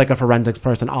 But they had like a forensics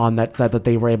person on that said that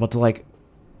they were able to like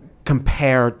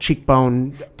compare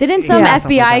cheekbone. Didn't some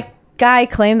FBI guy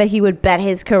claim that he would bet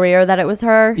his career that it was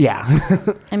her? Yeah.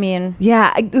 I mean,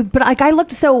 but like I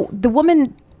looked, so the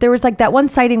woman, there was like that one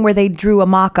sighting where they drew a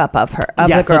mock-up of her, of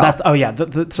the girl. So that's,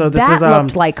 so this that is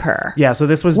looked like her. Yeah, so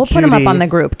this was We'll put them up on the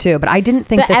group too, but I didn't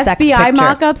think the sex FBI picture.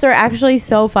 mock-ups are actually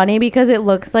so funny because it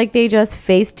looks like they just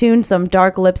face-tuned some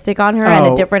dark lipstick on her and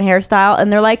a different hairstyle,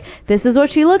 and they're like, this is what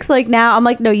she looks like now. I'm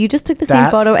like, no, you just took the same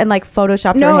photo and like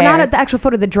photoshopped her hair. No, not the actual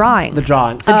photo, the drawing. The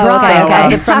drawing.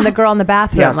 Okay. From the girl in the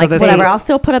bathroom. Yeah, so like whatever, I'll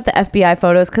still put up the FBI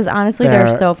photos because honestly, they're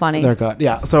so funny. They're good.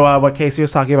 Yeah, so what Casey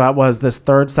was talking about was this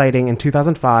third sighting in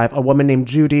 2005. A woman named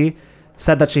Judy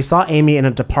said that she saw Amy in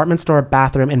a department store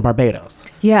bathroom in Barbados.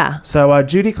 Yeah. So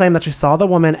Judy claimed that she saw the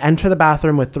woman enter the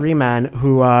bathroom with 3 men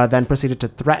who then proceeded to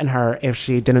threaten her if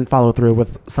she didn't follow through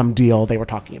with some deal they were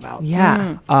talking about.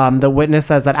 Yeah. The witness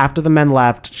says that after the men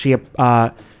left,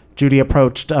 Judy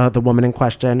approached the woman in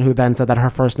question, who then said that her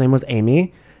first name was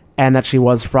Amy and that she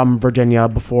was from Virginia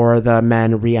before the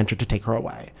men re-entered to take her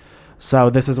away.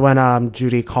 So this is when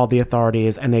Judy called the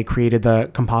authorities and they created the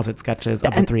composite sketches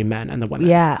of the 3 men and the women.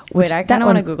 Yeah. Wait, I kind of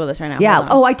want to Google this right now. Yeah.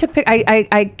 Oh, I took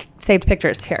I saved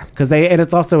pictures here.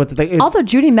 Because also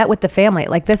Judy met with the family.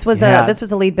 Like this was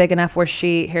a lead big enough where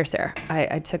here's Sarah.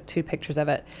 I took 2 pictures of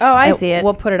it. Oh, I see it.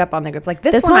 We'll put it up on the group. Like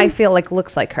this one I feel like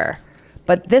looks like her.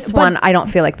 But this one, I don't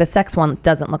feel like the sex one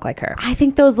doesn't look like her. I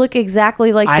think those look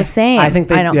exactly like the same. I don't think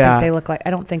they look like.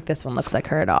 I don't think this one looks like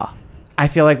her at all. I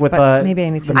feel like maybe I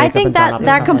need to. I think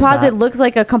that composite looks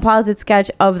like a composite sketch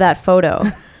of that photo.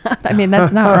 I mean,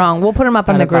 that's not wrong. We'll put them up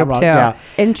on the group too. Yeah.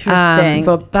 Interesting.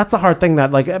 So that's a hard thing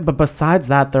but besides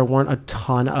that, there weren't a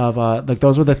ton of like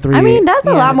those were the 3. I mean, that's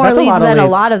a lot more leads than a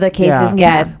lot of the cases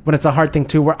get. But it's a hard thing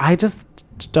too, where I just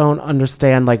don't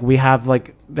understand. Like we have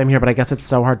like them here, but I guess it's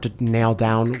so hard to nail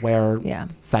down where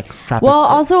sex trafficking. Well,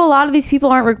 also a lot of these people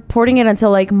aren't reporting it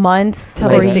until like months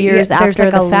or years after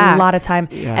there's the fact. A lot of time.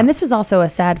 Yeah. And this was also a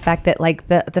sad fact that like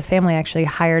the family actually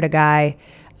hired a guy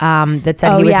that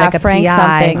said he was like a Frank PI.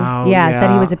 Something.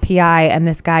 Said he was a PI, and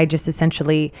this guy just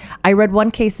essentially. I read one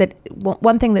case that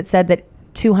one thing that said that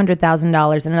 $200,000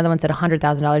 and another one said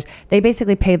 $100,000. They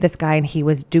basically paid this guy, and he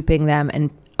was duping them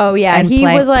and. Oh yeah, and he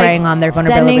was like preying on their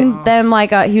vulnerability. Sending them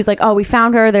like he was like, oh, we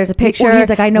found her. There's a picture. Well, he's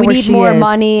like, I know we where need she more is.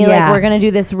 money. Yeah. Like we're gonna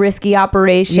do this risky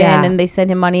operation, and they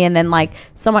sent him money. And then like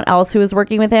someone else who was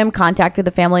working with him contacted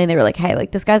the family, and they were like, hey,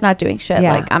 like this guy's not doing shit.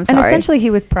 Like I'm sorry. And essentially,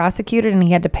 he was prosecuted, and he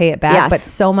had to pay it back. Yes. But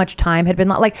so much time had been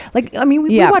like I mean,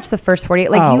 we watched the first 48.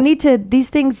 Like you need to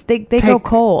these things they go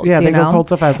cold. Yeah, they go cold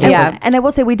so fast. And I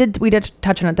will say we did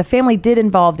touch on it. The family did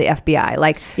involve the FBI.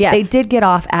 Like they did get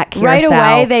off at Curacao right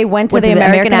away. They went to the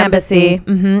American American Embassy.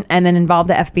 And then involved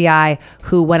the FBI,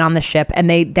 who went on the ship. And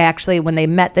they actually, when they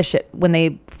met the ship, when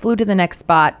they flew to the next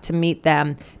spot to meet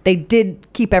them, they did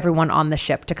keep everyone on the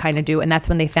ship to kind of do. And that's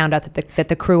when they found out that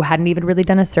the crew hadn't even really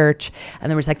done a search. And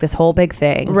there was like this whole big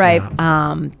thing. Right.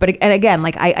 But and again,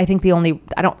 like I think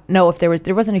I don't know if there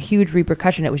wasn't a huge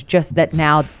repercussion. It was just that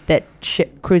now that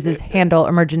cruises handle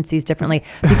emergencies differently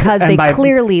because they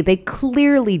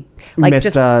clearly like missed,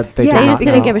 just they just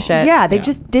didn't give a shit. Yeah, they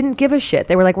just didn't give a shit.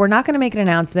 They were like, we're not going to make an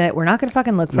announcement. We're not going to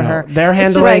fucking look for her. They're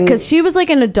handling right, because she was like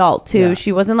an adult too. Yeah.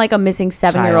 She wasn't like a missing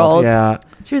 7-year-old. Yeah.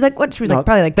 She was like, what? She was like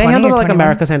probably like they 20 handled or like 21.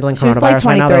 America's handling She was coronavirus. like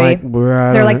 23. Right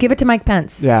now they're like, give it to Mike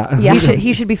Pence. Yeah.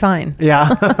 He should be fine. Yeah.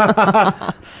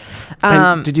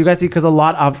 And did you guys see? Because a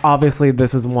lot of obviously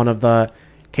this is one of the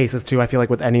cases too. I feel like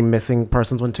with any missing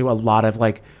persons one too, a lot of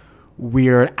like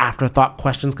weird afterthought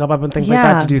questions come up and things like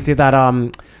that. Did you see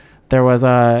that? There was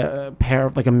a pair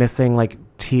of like a missing like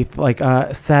teeth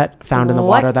set found in the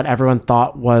water that everyone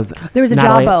thought was there was a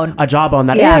jawbone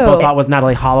that people thought was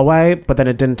Natalie Holloway, but then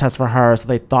it didn't test for her, so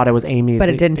they thought it was Amy, but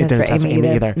it didn't test for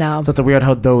Amy either. No, so it's a weird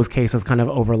how those cases kind of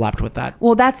overlapped with that.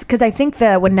 Well, that's because I think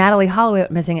that when Natalie Holloway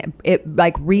went missing, it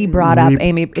like brought up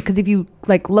Amy, because if you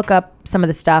like look up some of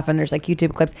the stuff and there's like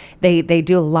YouTube clips, they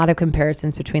do a lot of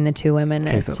comparisons between the two women.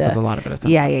 Cases, there's a lot of it.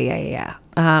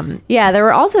 Yeah. There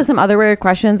were also some other weird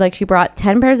questions. Like she brought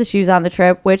 10 pairs of shoes on the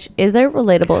trip, which is a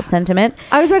relatable sentiment.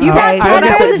 I was about to you say, brought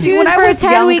 10 pairs of shoes for a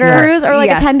 10-week cruise or like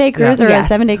a 10-day cruise or a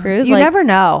 7-day cruise. You never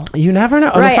know. You never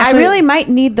know. Right. I really might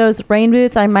need those rain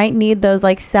boots. I might need those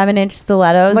like 7-inch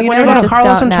stilettos. Like when you go to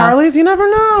Carlos and Charlie's, you never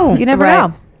know. You never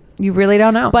know. You really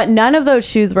don't know. But none of those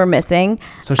shoes were missing.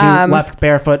 So she left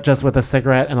barefoot just with a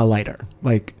cigarette and a lighter.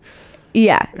 Like,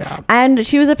 yeah. And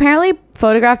she was apparently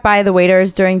photographed by the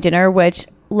waiters during dinner, which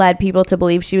led people to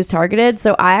believe she was targeted.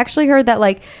 So I actually heard that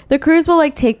like the cruise will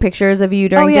like take pictures of you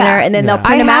during dinner and then they'll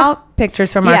print them out.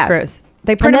 Pictures from our cruise.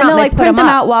 They print and then them out. They'll like print them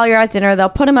out while you're at dinner. They'll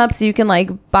put them up so you can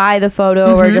like buy the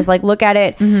photo or just like look at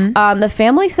it. The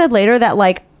family said later that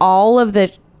like all of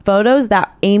the photos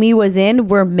that Amy was in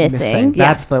were missing.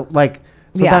 That's the like.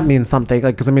 So that means something.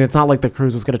 Like, because I mean, it's not like the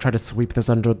cruise was going to try to sweep this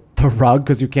under the rug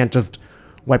because you can't just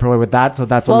wipe her away with that. So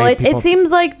that's what made people. It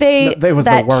seems like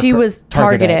she was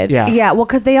targeted. Yeah. Well,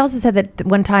 because they also said that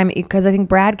one time, because I think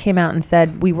Brad came out and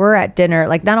said we were at dinner,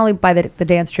 like not only by the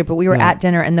dance troupe, but we were at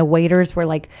dinner and the waiters were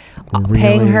like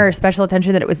paying her special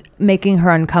attention that it was making her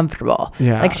uncomfortable.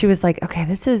 Yeah. Like she was like, okay,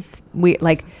 this is weird.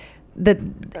 Like.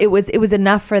 It was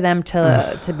enough for them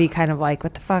to be kind of like,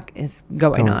 what the fuck is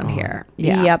going on here?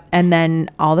 Yeah. Yep. And then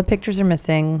all the pictures are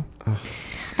missing.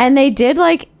 And they did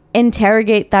like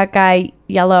interrogate that guy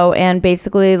Yellow, and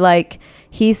basically like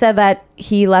he said that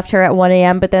he left her at 1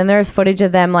 a.m. but then there's footage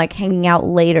of them like hanging out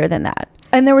later than that.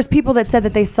 And there was people that said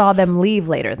that they saw them leave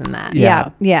later than that.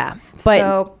 Yeah.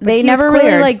 But they never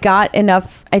really like got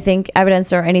enough, I think,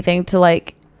 evidence or anything to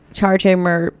like charge him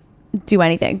or do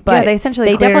anything. But they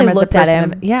essentially definitely looked at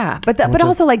him. But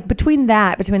also like between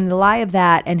the lie of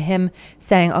that and him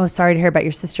saying, "Oh, sorry to hear about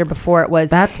your sister," before it was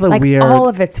that's the like, weird. All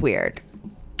of it's weird.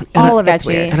 All of it's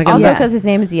weird. Again, also because his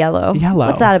name is Yellow.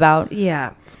 What's that about?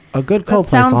 Yeah, a good Coldplay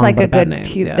sounds song, like but a good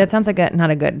name. that sounds like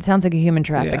it sounds like a human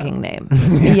trafficking name.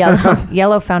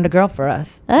 Yellow found a girl for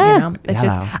us. You know,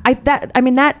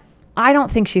 I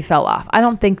don't think she fell off. I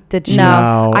don't think that she.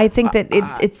 No. I think that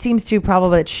it seems too probable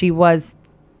that she was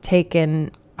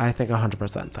taken. I think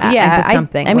 100%. Into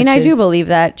something. I mean, I do believe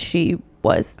that she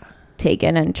was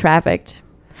taken and trafficked.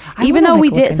 Even though we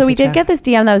did get this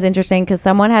DM that was interesting because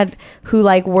someone who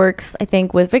like works, I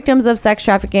think, with victims of sex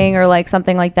trafficking or like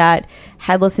something like that,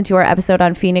 had listened to our episode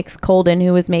on Phoenix Colden,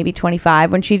 who was maybe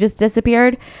 25 when she just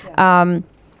disappeared. And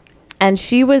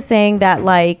she was saying that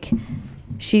like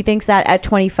she thinks that at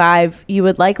 25 you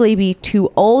would likely be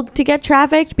too old to get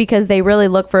trafficked because they really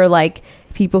look for like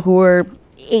people who are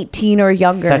 18 or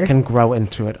younger that can grow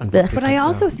into it. But I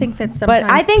also think that sometimes.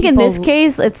 But I think in this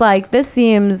case, it's like this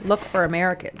seems look for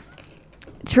Americans.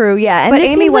 True, yeah, and but this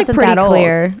Amy seems like wasn't pretty that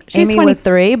clear. Old. She's Amy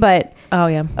 23, but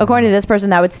according to this person,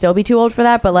 that would still be too old for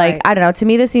that. But like, I don't know. To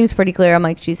me, this seems pretty clear. I'm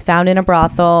like, she's found in a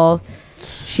brothel.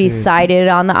 She's sighted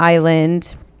on the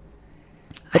island,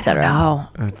 etc. No,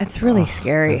 it's really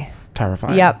scary. It's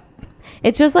terrifying. Yep,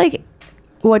 it's just like.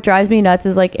 What drives me nuts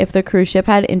is like if the cruise ship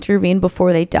had intervened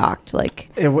before they docked,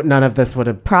 like none of this would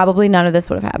have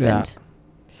happened. Yeah.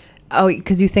 Oh,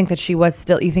 because you think that she was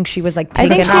still? You think she was like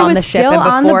taken on the ship still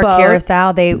and before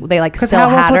Curacao they like still how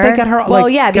had else her? would they get her? Well,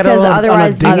 like, yeah, because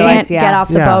otherwise you can't yeah. get off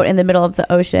the boat in the middle of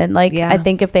the ocean. Like I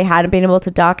think if they hadn't been able to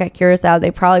dock at Curacao,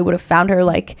 they probably would have found her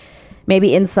like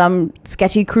maybe in some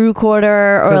sketchy crew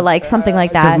quarter or like something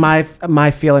like that. Because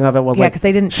my feeling of it was like because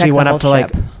they didn't check she went the up to whole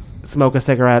like ship. smoke a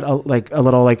cigarette, like a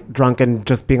little like drunk and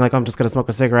just being like, I'm just gonna smoke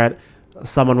a cigarette.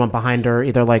 Someone went behind her,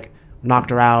 either like knocked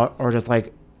her out or just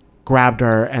like grabbed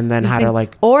her and then had her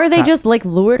like, or they just like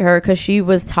lured her because she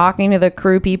was talking to the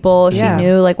crew people. She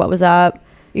knew like what was up.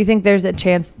 You think there's a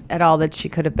chance at all that she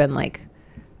could have been like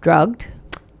drugged?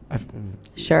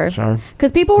 Sure.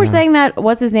 Because people were saying that,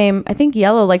 what's his name? I think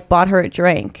Yellow like bought her a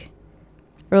drink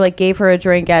or like gave her a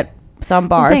drink at some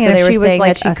bar. So they were saying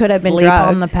that she could have been drugged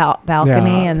on the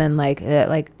balcony and then like it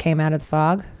like came out of the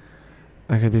fog.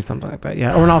 It could be something like that,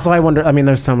 yeah. Or and also I wonder, I mean,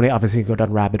 there's so many, obviously you go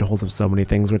down rabbit holes of so many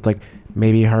things where it's like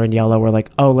maybe her and Yellow were like,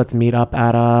 oh, let's meet up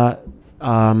at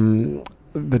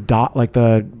the dot, like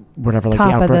the whatever,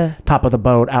 like top of the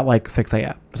boat at like 6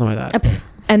 a.m. or something like that.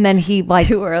 And then he like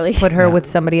too early put her with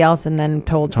somebody else and then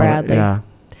told Bradley. Yeah,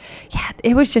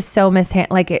 it was just so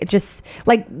mishandled. Like it just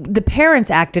like the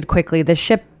parents acted quickly. The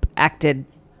ship didn't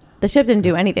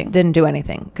do anything.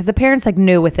 Because the parents like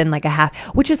knew within like a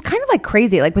half, which is kind of like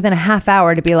crazy. Like within a half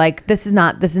hour to be like, this is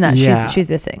not. Yeah. She's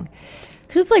missing.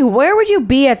 Because it's like, where would you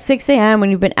be at 6 a.m.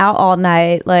 when you've been out all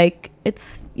night? Like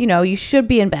it's, you should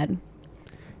be in bed.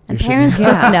 And parents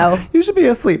just know. You should be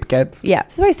asleep, kids. Yeah.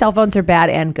 This is why cell phones are bad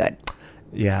and good.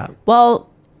 Yeah. Well,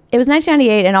 it was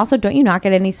 1998, and also, don't you not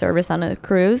get any service on a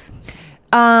cruise?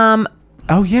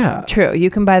 Oh yeah, true. You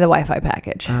can buy the Wi-Fi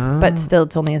package, but still,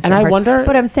 it's only in certain parts. I wonder.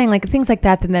 But I'm saying like things like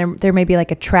that. Then there may be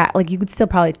like a track. Like you could still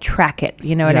probably track it.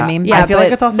 You know what I mean? Yeah, I feel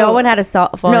like it's also no one had a cell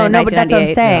phone. No, but that's what I'm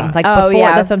saying. Yeah. Like before,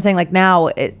 that's what I'm saying. Like now,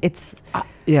 it's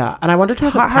yeah. And I wonder too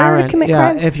as a parent,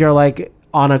 crimes. If you're like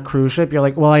on a cruise ship, you're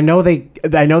like, well, I know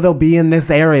they'll be in this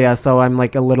area, so I'm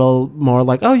like a little more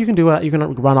like, oh, you can do it. You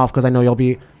can run off because I know you'll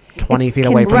be 20 feet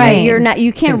away from me.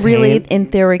 You can't really in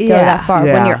theory go that far.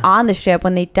 When you're on the ship,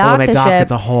 when they dock the ship,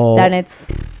 it's a whole, then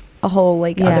it's a whole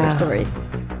like other story.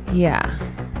 Yeah.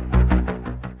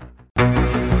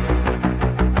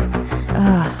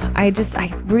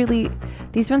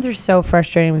 These ones are so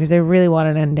frustrating because I really want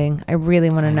an ending. I really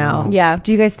want to know. Yeah.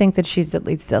 Do you guys think that she's at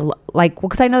least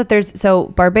because I know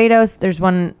that Barbados, there's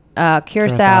one,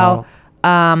 Curacao.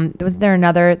 Was there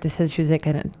another? This says she was like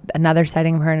another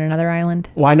sighting of her in another island.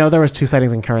 Well, I know there was 2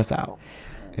 sightings in Curacao.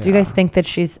 Do you guys think that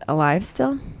she's alive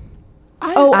still?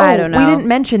 I don't know. We didn't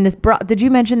mention this. Did you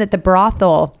mention that the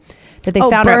brothel that they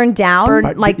found burned down?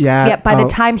 By the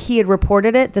time he had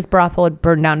reported it, this brothel had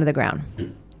burned down to the ground.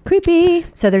 Creepy.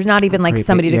 So there's not even like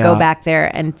somebody to go back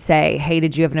there and say, "Hey,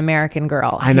 did you have an American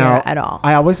girl?" I know here at all.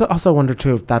 I always also wonder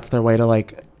too if that's their way to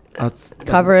like.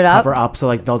 Cover it up. So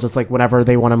like they'll just like whenever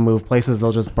they want to move places,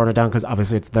 they'll just burn it down because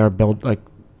obviously it's their build. Like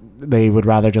they would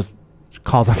rather just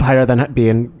cause a fire than be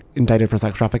indicted for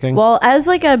sex trafficking. Well, as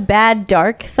like a bad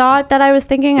dark thought that I was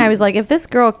thinking, I was like, if this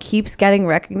girl keeps getting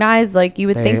recognized, like you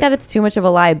would think that it's too much of a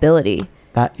liability.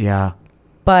 But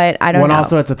I don't know. And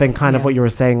also it's a thing, kind of what you were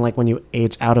saying, like when you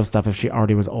age out of stuff. If she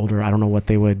already was older, I don't know what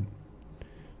they would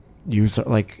use.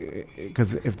 Like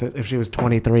because if she was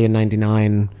 23 and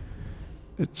 99.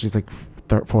 She's like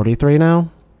 43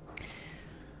 now.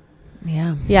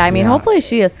 Yeah. I mean, hopefully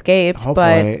she escaped,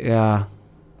 but yeah,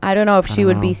 I don't know if she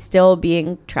would be still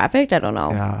being trafficked. I don't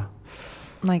know.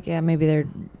 Yeah, maybe they're,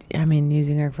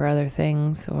 using her for other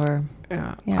things or.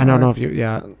 Yeah, I don't know if you.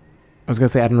 Yeah, I was gonna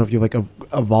say I don't know if you like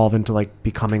evolve into like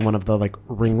becoming one of the like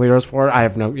ringleaders for it. I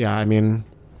have no. Yeah, I mean.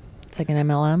 It's like an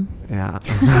MLM. Yeah.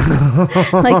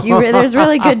 Like there's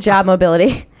really good job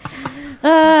mobility.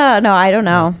 No, I don't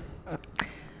know.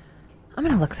 I'm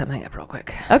gonna look something up real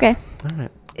quick. Okay. All right.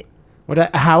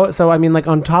 So I mean, like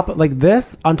on top of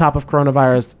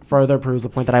coronavirus, further proves the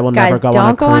point that I will never go on a cruise. Guys,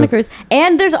 don't go on a cruise.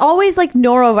 And there's always like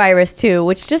norovirus too,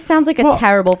 which just sounds like a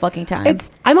terrible fucking time.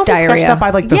 I'm also sketched up by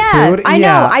like the food. I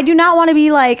know. I do not want to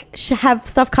be like have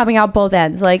stuff coming out both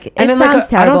ends. Like it sounds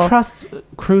terrible. I don't trust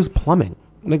cruise plumbing.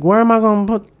 Like where am I going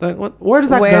to put? Where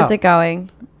does that go? Where's it going?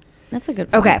 That's a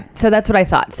good point. Okay, so that's what I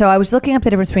thought. So I was looking up the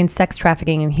difference between sex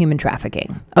trafficking and human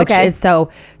trafficking. Which is so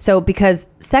because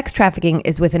sex trafficking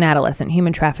is with an adolescent,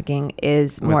 human trafficking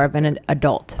is more of an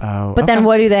adult. Oh, but then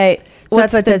what do they? So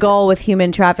what's the goal with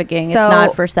human trafficking? It's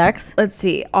not for sex. Let's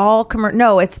see.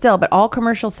 But all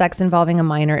commercial sex involving a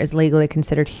minor is legally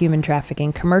considered human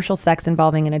trafficking. Commercial sex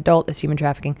involving an adult is human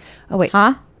trafficking. Oh wait.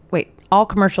 Huh? Wait. All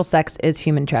commercial sex is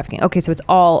human trafficking. Okay, so it's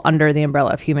all under the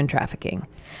umbrella of human trafficking.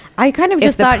 I kind of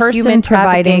just thought human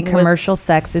providing commercial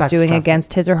sex is doing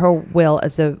against his or her will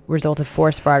as a result of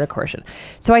force, fraud, or coercion.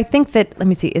 So I think that, let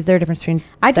me see, is there a difference between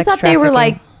I just thought they were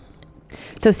like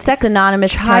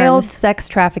synonymous child sex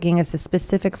trafficking is a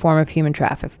specific form of human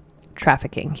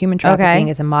trafficking. Human trafficking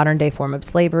is a modern day form of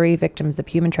slavery. Victims of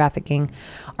human trafficking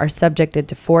are subjected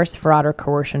to force, fraud, or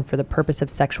coercion for the purpose of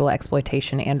sexual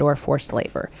exploitation and or forced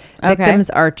labor. Victims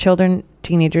are children,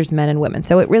 teenagers, men and women.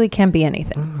 So it really can be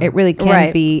anything. It really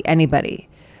can be anybody,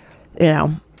 you know.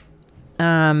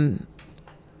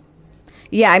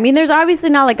 Yeah, I mean, there's obviously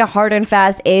not like a hard and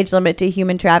fast age limit to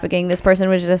human trafficking. This person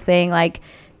was just saying like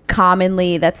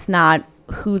commonly that's not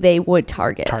who they would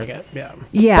target. But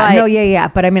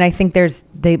I mean, I think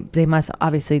they must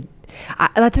obviously.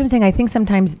 That's what I'm saying. I think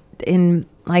sometimes in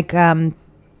like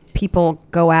people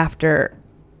go after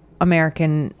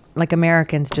Americans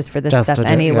just for this stuff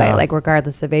anyway, like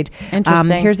regardless of age.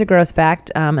 Interesting. Here's a gross fact.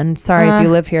 And sorry if you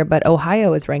live here, but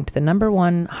Ohio is ranked the number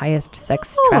 1 highest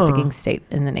sex trafficking state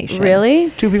in the nation. Really?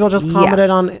 2 people just commented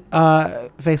on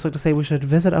Facebook to say we should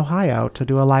visit Ohio to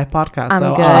do a live podcast.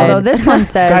 I'm good. Although this one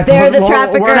says they're the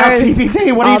traffickers. We're not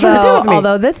TPT. What are you trying to do with me?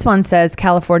 Although this one says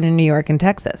California, New York, and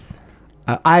Texas.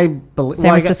 I believe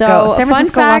San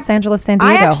Francisco, Los Angeles, San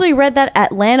Diego. I actually read that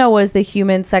Atlanta was the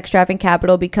human sex trafficking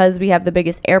capital because we have the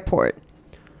biggest airport.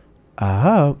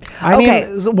 Oh, I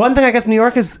mean, one thing I guess New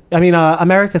York is,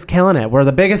 America's killing it. We're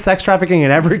the biggest sex trafficking in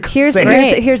every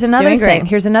state. Here's another thing.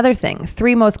 Here's another thing.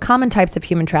 3 most common types of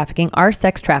human trafficking are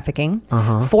sex trafficking,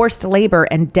 forced labor,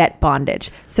 and debt bondage.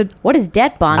 So, what is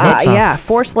debt bondage?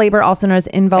 Forced labor, also known as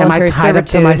involuntary servitude. Am I tied up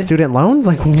to my student loans?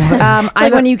 Like what? It's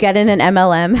like when you get in an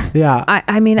MLM. Yeah.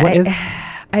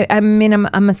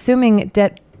 I'm assuming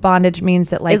debt bondage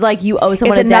means that it's like you owe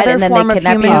someone a debt and then they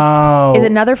kidnap you. Is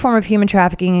another form of human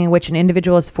trafficking in which an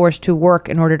individual is forced to work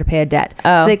in order to pay a debt.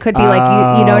 So they could be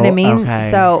like, you know what I mean? Okay.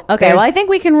 So well, I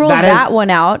think we can rule that one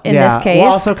out in this case.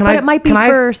 Well, also, it might be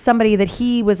for somebody that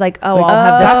he was like, I'll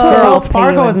have this. That's what Wells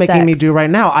Fargo is making me do right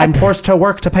now. I'm forced to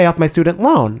work to pay off my student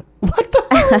loan. What the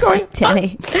hell are going on?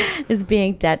 Danny is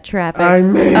being debt trafficked. I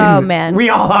mean, oh man, we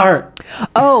all are.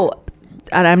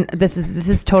 And this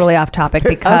is totally off topic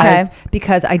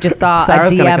because I just saw a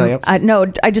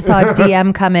DM. I just saw a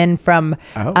DM come in from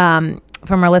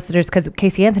our listeners because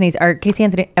Casey Anthony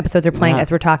episodes are playing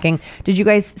as we're talking. Did you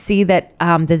guys see that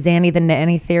the Zanny the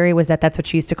Nanny theory was that's what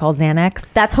she used to call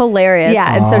Xanax? That's hilarious.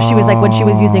 Yeah, and so she was like, when she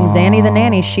was using Zanny the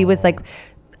Nanny, she was like,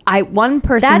 one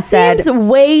person said that seems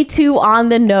way too on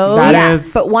the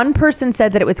nose. But one person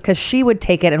said that it was because she would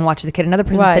take it and watch the kid. Another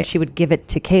person said she would give it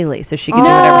to Kaylee so she could do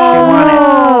whatever she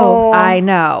wanted. I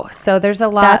know. So there's a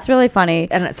lot. That's really funny.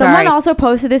 And someone also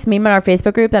posted this meme in our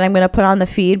Facebook group that I'm going to put on the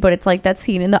feed, but it's like that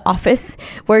scene in The Office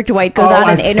where Dwight goes on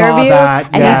an interview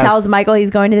and he tells Michael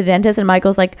he's going to the dentist, and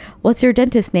Michael's like, "What's your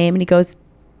dentist name?" And he goes,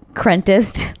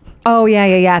 "Crentist." Oh,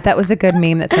 yeah. That was a good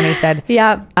meme that somebody said.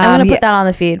 Yeah. I'm going to put that on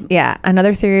the feed. Yeah.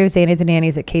 Another theory of Zanny the Nanny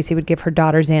is that Casey would give her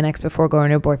daughter Xanax before going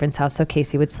to her boyfriend's house so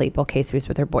Casey would sleep while Casey was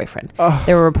with her boyfriend.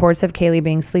 There were reports of Kaylee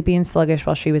being sleepy and sluggish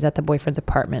while she was at the boyfriend's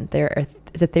apartment. There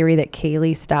is a theory that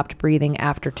Kaylee stopped breathing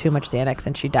after too much Xanax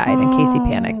and she died, and Casey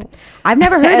panicked. I've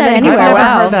never heard that anywhere. I've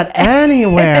never heard that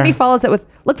anywhere. And he follows it with,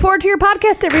 "Look forward to your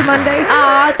podcast every Monday."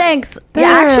 Thanks. Yeah,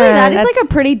 actually, that is like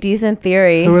a pretty decent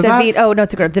theory. Who is that? It's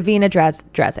a girl. Davina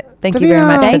Drazik. Thank you very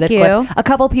much for the clips. A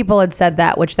couple people had said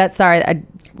that, which I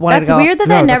wanted That's to go. weird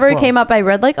that never came up. I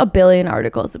read like a billion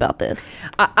articles about this.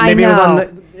 I know. It was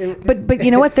on but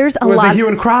you know what? There's a lot. It was the hue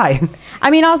and cry.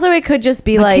 I mean, also it could just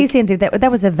be but like Casey and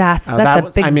that was a vast.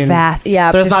 Vast.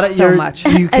 Yeah, there's not so much.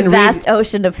 You can a vast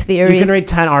ocean of theories. You can read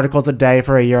 10 articles a day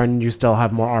for a year, and you still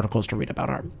have more articles to read about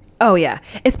her. Oh yeah,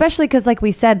 especially because like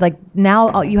we said, like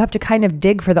now you have to kind of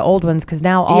dig for the old ones because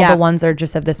now all the ones are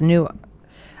just of this new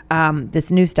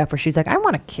stuff where she's like, "I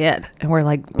want a kid," and we're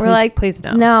like, please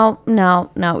no.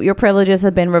 No, your privileges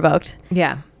have been revoked.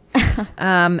 Yeah.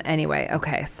 Anyway,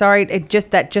 okay. Sorry,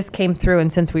 that just came through,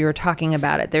 and since we were talking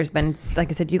about it, there's been, like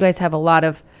I said, you guys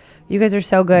are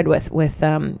so good with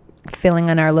filling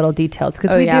in our little details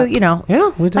because we do, we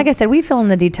do. Like I said, we fill in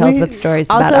the details with stories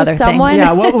about other things.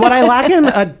 Yeah, what I lack in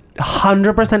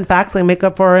 100% facts, I make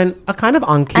up for in a kind of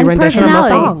on-key rendition of the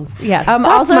songs. Yes.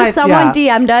 Someone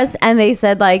DM'd us and they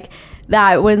said like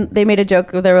that when they made a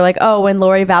joke, they were like, "Oh, when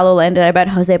Lori Vallow landed, I bet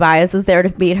Jose Baez was there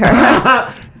to meet her."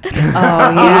 Yeah.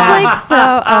 It's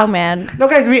like, oh man. No,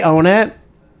 guys, we own it.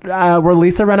 We're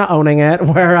Lisa Rinna owning it.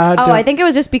 I think it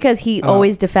was just because he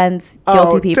always defends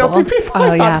guilty people.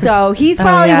 Oh, yeah. So he's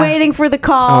probably waiting for the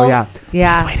call. Oh, yeah.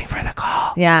 Yeah. He's waiting for the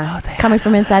call. Yeah. Coming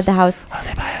from inside the house.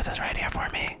 Jose Baez is right here for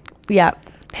me. Yeah.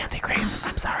 Nancy Grace,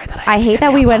 I'm sorry that I hate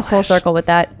that we went full circle with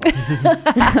that.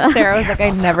 Sarah was like,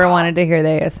 I never wanted to hear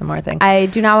the ASMR thing. I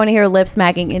do not want to hear lip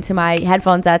smacking into my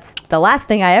headphones. That's the last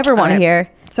thing I ever want to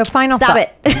hear. So final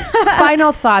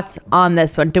thoughts on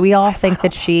this one. Do we all think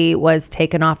that she was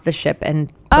taken off the ship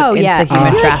and put into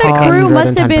human trafficking? Like the crew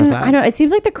must have been. I don't know. It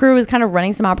seems like the crew was kind of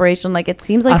running some operation. Like it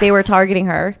seems like they were targeting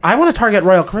her. I want to target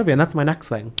Royal Caribbean. That's my next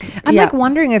thing. I'm like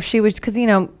wondering if she was because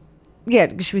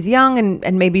she was young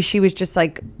and maybe she was just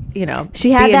like,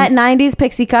 she had that 90s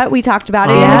pixie cut. We talked about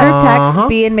it in Yeah. her text.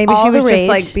 Maybe All she was the just rage.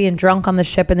 like being drunk on the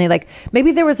ship, and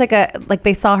maybe there was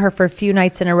they saw her for a few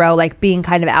nights in a row, like being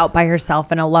kind of out by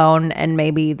herself and alone, and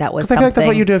maybe that was Because I something. feel like that's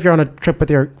what you do if you're on a trip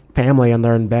with your family and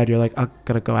they're in bed. You're like, I'm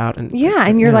gonna go out and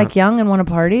and you're like young and want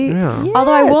to party. Yeah.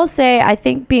 Although I will say, I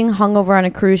think being hungover on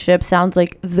a cruise ship sounds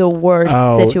like the worst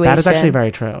situation. That is actually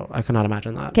very true. I could not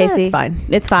imagine that. Casey, it's fine.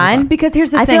 It's fine. Because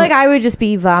here's the I thing. feel like I would just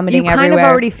be vomiting You kind everywhere.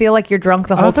 of already feel like you're drunk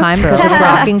the whole that's time true. because it's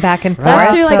rocking back and forth.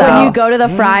 That's true. Like so- when you go to the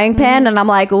frying pan, and I'm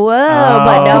like, whoa,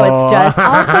 but no, it's just.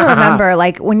 Also remember,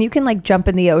 like when you can like jump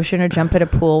in the ocean or jump in a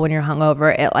pool when you're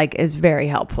hungover, it like is very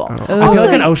helpful. I feel like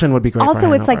an ocean would be great. Also,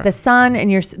 for it's like hangover. the sun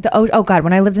and oh god,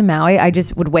 when I lived in Maui, I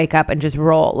just would wake up and just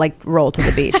roll to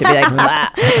the beach and be like,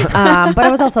 blah. But I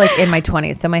was also like in my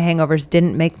 20s, so my hangovers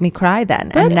didn't make me cry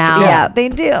then, and now they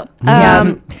do.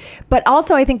 But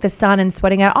also, I think the sun and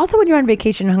sweating out. Also, when you're on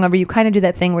vacation hungover, you kind of do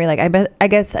that thing where you're like, I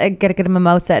guess I gotta get a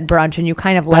mimosa at brunch, and you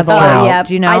kind of level out. Yeah,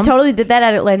 Do you know? I totally did that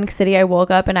at Atlantic City. I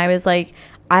woke up and I was like,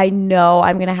 I know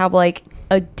I'm gonna have like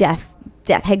a death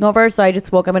hangover, so I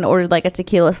just woke up and ordered like a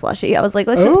tequila slushy. I was like,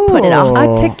 let's just put it off.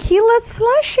 A tequila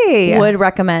slushy. Would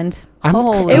recommend.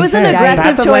 Holy It was an shit. aggressive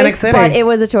That's Atlantic choice, City. but it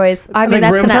was a choice. I mean, Like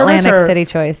that's room an service Atlantic or- City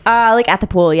choice. Like at the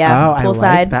pool, yeah, Oh, I poolside.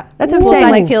 like that. That's what I'm Poolside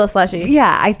saying. Like, tequila slushy.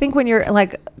 yeah, I think when you're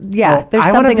like, there's I want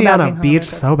to something be about on a being beach hungover.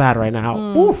 so bad right now.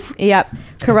 Oof. Yep.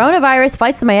 Coronavirus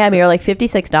flights to Miami are like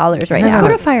 $56 right Let's now. go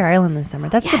to Fire Island this summer.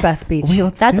 That's the best beach.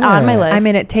 That's do on my it. list. I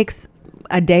mean, it takes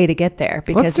a day to get there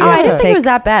because do you it. I have to didn't think take it was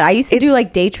that bad. I used to do It's-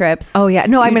 like day trips. Oh yeah,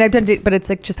 no, I mean I've done it, but it's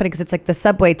like just funny because it's like the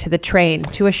subway to the train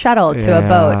to a shuttle to a Yeah.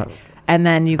 boat, and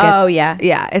then you get. Oh, yeah.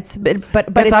 It's but It's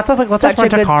it's lots of, like, let's such just a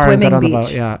rent a good car and swimming get on the beach.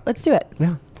 boat, yeah. Let's do it.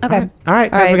 Yeah. Okay. All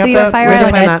right, All guys, right, we see got you the at Fire we're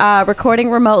doing Island. that.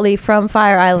 Recording remotely from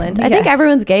Fire Island. I think Yes.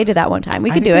 everyone's gay to that one time. We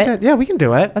I could think do we it. did. Yeah, we can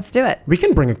do it. Let's do it. We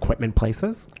can bring equipment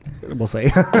places. We'll see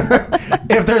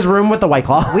if there's room with the White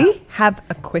Claw. We have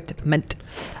equipment.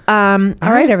 All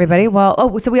right, everybody.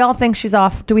 Well, so we all think she's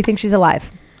off. Do we think she's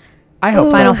alive? I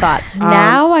hope. Final so. thoughts.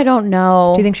 Now I don't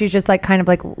know. Do you think she's just like kind of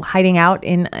like hiding out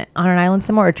on an island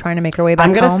somewhere, or trying to make her way back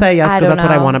I'm gonna home? say yes I because don't that's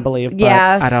what I know. want to believe. But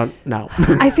Yeah. I don't know.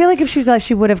 I feel like if she was like,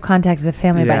 she would have contacted the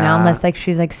family by now, Yeah. unless like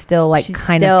she's like still like She's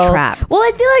kind still- of trapped. Well,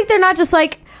 I feel like they're not just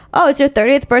like, oh, it's your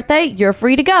 30th birthday, you're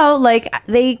free to go. Like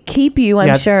they keep you, I'm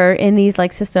Yeah. sure, in these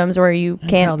like systems where you Until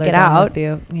can't they're get done out. with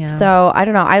you. Yeah. So I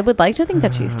don't know. I would like to think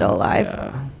that she's still alive.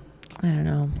 I don't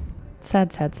know.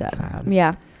 Sad.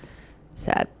 Yeah.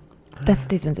 Sad.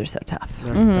 These ones are so tough.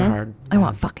 They're hard. I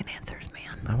want fucking answers,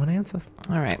 man. I want answers.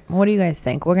 All right. What do you guys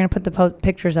think? We're gonna put the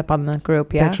pictures up on the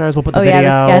group. Yeah. Pictures. We'll put the Oh video.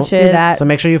 yeah, the sketches. Do that. So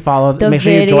make sure you follow. The Make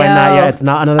sure you join that. video. Yeah, it's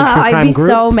not another true crime I'd be group.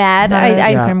 so mad. Not another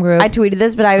I true crime group. I tweeted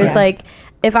this, but I was Yes. like,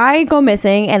 if I go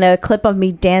missing and a clip of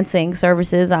me dancing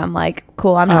surfaces, I'm like,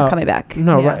 cool, I'm not coming back.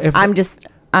 No, Yeah. if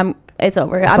It's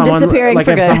over. I'm someone- disappearing like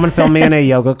for if good. someone filmed me in a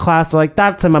yoga class, they're like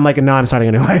that's him. I'm like, no, I'm starting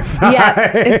a new life.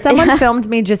 Yeah. If someone filmed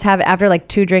me just after like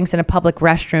 2 drinks in a public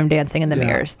restroom dancing in the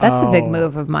mirrors, that's a big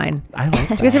move of mine. I like that.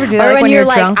 Do you guys ever do or that like, when you're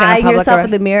like drunk in a eyeing public yourself re- in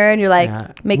the mirror and you're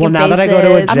like making Well, now faces. that I go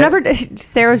to a I've gym- never.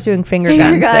 Sarah's doing finger Finger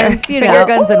guns. There. guns, you Finger know.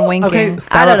 guns and winking. Okay, I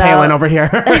Sarah don't know. Palin over here.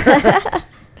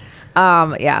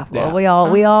 Yeah. Well,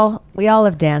 we all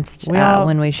have danced We all-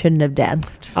 when we shouldn't have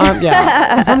danced.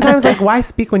 Yeah. Sometimes like, why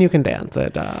speak when you can dance?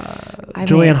 It.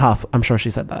 Julian mean- Hough. I'm sure she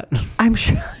said that. I'm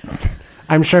sure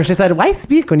I'm sure she said, why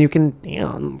speak when you can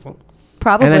dance?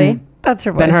 Probably. And then, that's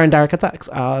her. then voice. her and Derek had sex.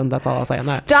 And that's all I'll say on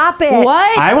that. Stop it.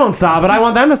 What? I won't stop it. I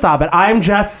want them to stop it. I'm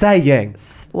just saying.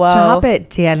 Whoa. Stop it,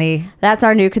 Danny. That's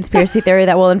our new conspiracy theory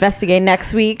that we'll investigate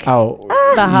next week. Oh,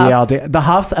 The Huffs. yeah, I'll do the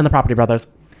Huffs and the Property Brothers,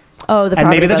 Oh, the and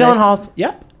maybe the Property Brothers. Gyllenhaals.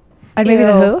 Yep, And maybe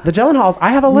the who? the Gyllenhaals.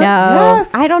 I have a list. No,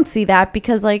 Yes. I don't see that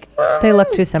because like They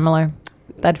look too similar.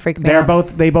 That'd freak me They're out.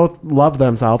 both. They both love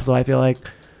themselves. So I feel like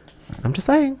I'm just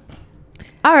saying.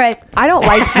 all right. I don't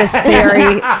like this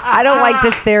theory. I don't like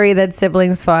this theory that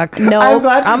siblings fuck. No. I'm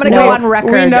glad. I'm gonna go on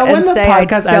record We know when and the say I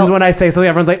podcast don't- ends when I say something.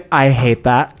 Everyone's like, I hate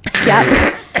that.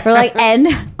 Yep. We're like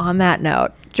N. On that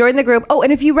note, join the group. Oh,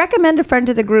 and if you recommend a friend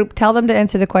to the group, tell them to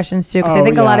answer the questions too, because I Oh,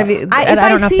 think a lot yeah. of you. If and I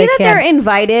don't know see if they that can. they're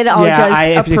invited, I'll Yeah, just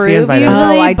if you see approve invited.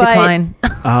 usually. I but- decline.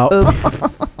 Oh, Oops.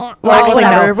 Well, Well,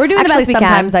 whatever. no. We're doing Actually, the best we can.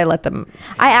 sometimes I let them.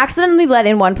 I accidentally let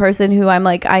in one person who I'm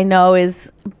like, I know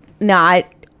is not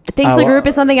thinks the group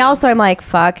is something else. So I'm like,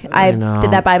 fuck, I know.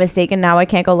 did that by mistake and now I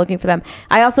can't go looking for them.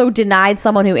 I also denied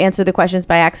someone who answered the questions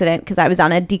by accident because I was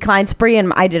on a decline spree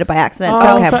and I did it by accident. Oh,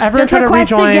 so everyone just try to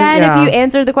request rejoin, again yeah. if you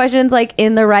answered the questions like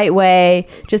in the right way.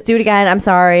 Just do it again. I'm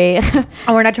sorry.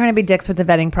 Oh, we're not trying to be dicks with the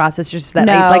vetting process. Just that,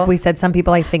 No. like we said, some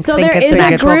people I think So think there it's is an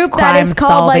a actual group that is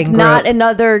called like crime-solving Not group.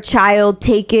 Another Child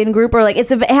Taken group, or like it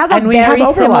has a And we have very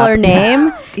similar overlap.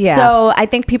 name. Yeah. So I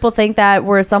think people think that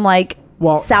we're some like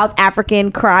Well- South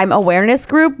African crime awareness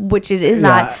group, which it is Yeah.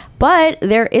 not. But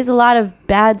there is a lot of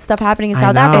bad stuff happening in I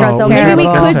South know. Africa. So maybe we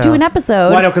Terrible. could do an episode.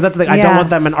 Well, I know, because that's the thing. I don't Yeah.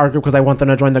 want them in our group because I want them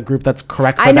to join the group that's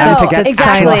correct for I know, them to get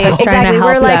exactly. trying to Exactly. help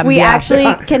We're like, them, we yeah. actually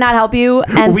cannot help you.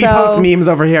 And we so post memes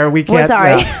over here. We can't. We're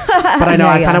sorry. yeah. But I know Yeah,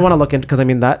 I kind yeah. of want to look into because I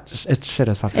mean that shit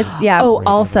is fucking. it's, yeah. Oh, crazy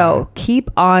also keep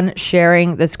on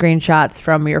sharing the screenshots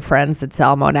from your friends that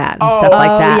sell Monat and stuff like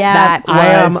that. yeah. That I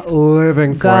am was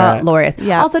living for it. glorious.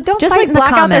 Yeah. Also, don't just fight like in the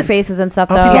black out their comments. faces and stuff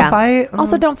Oh, though. people Yeah. fight?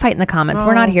 Also, don't fight in the comments.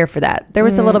 We're not here for that. There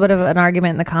was a little bit of an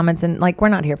argument in the comments, and like we're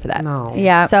not here for that. No.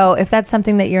 Yeah. So if that's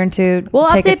something that you're into, We'll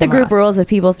take it update the somewhere group else. rules if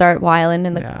people start whiling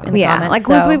in the, Yeah. in the Yeah, comments.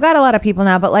 like so. we've got a lot of people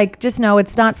now, but like just know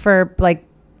it's not for like.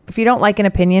 If you don't like an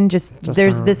opinion, just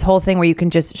there's this whole thing where you can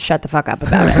just shut the fuck up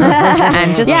about it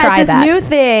and just yeah, try it's this that. new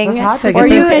thing, That's hot take. or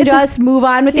It's you a- can it's a- just move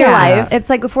on with your life. It's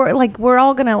like before, like we're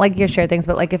all gonna like you share things,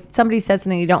 but like if somebody says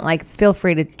something you don't like, feel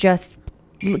free to just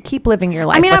keep living your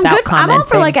life. I mean, I'm without good. I'm all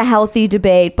for commenting. like a healthy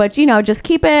debate, but just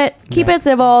keep it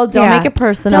civil. Don't Yeah. make it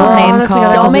personal. Don't name Don't call. together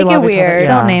 'cause Don't we make it love each other. weird.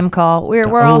 Yeah. Don't name call.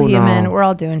 We're all Oh, human. no. We're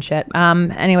all doing shit.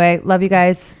 Anyway, love you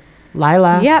guys.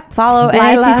 Lilas. Yep. Follow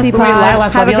Lilas. NATC Wait, Pod.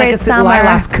 Lilas, Have love a you like great a summer.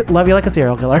 Lilas, love you like a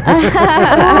serial killer.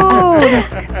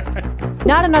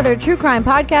 Not Another True Crime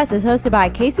Podcast is hosted by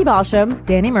Casey Balsham.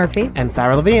 Danny Murphy. And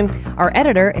Sarah Levine. Our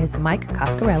editor is Mike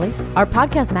Coscarelli. Our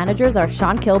podcast managers are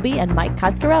Sean Kilby and Mike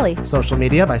Coscarelli. Social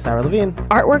media by Sarah Levine.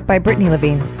 Artwork by Brittany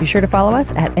Levine. Be sure to follow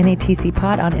us at NATC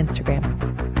Pod on Instagram.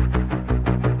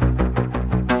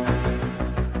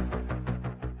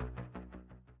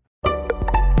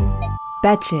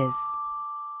 Betches.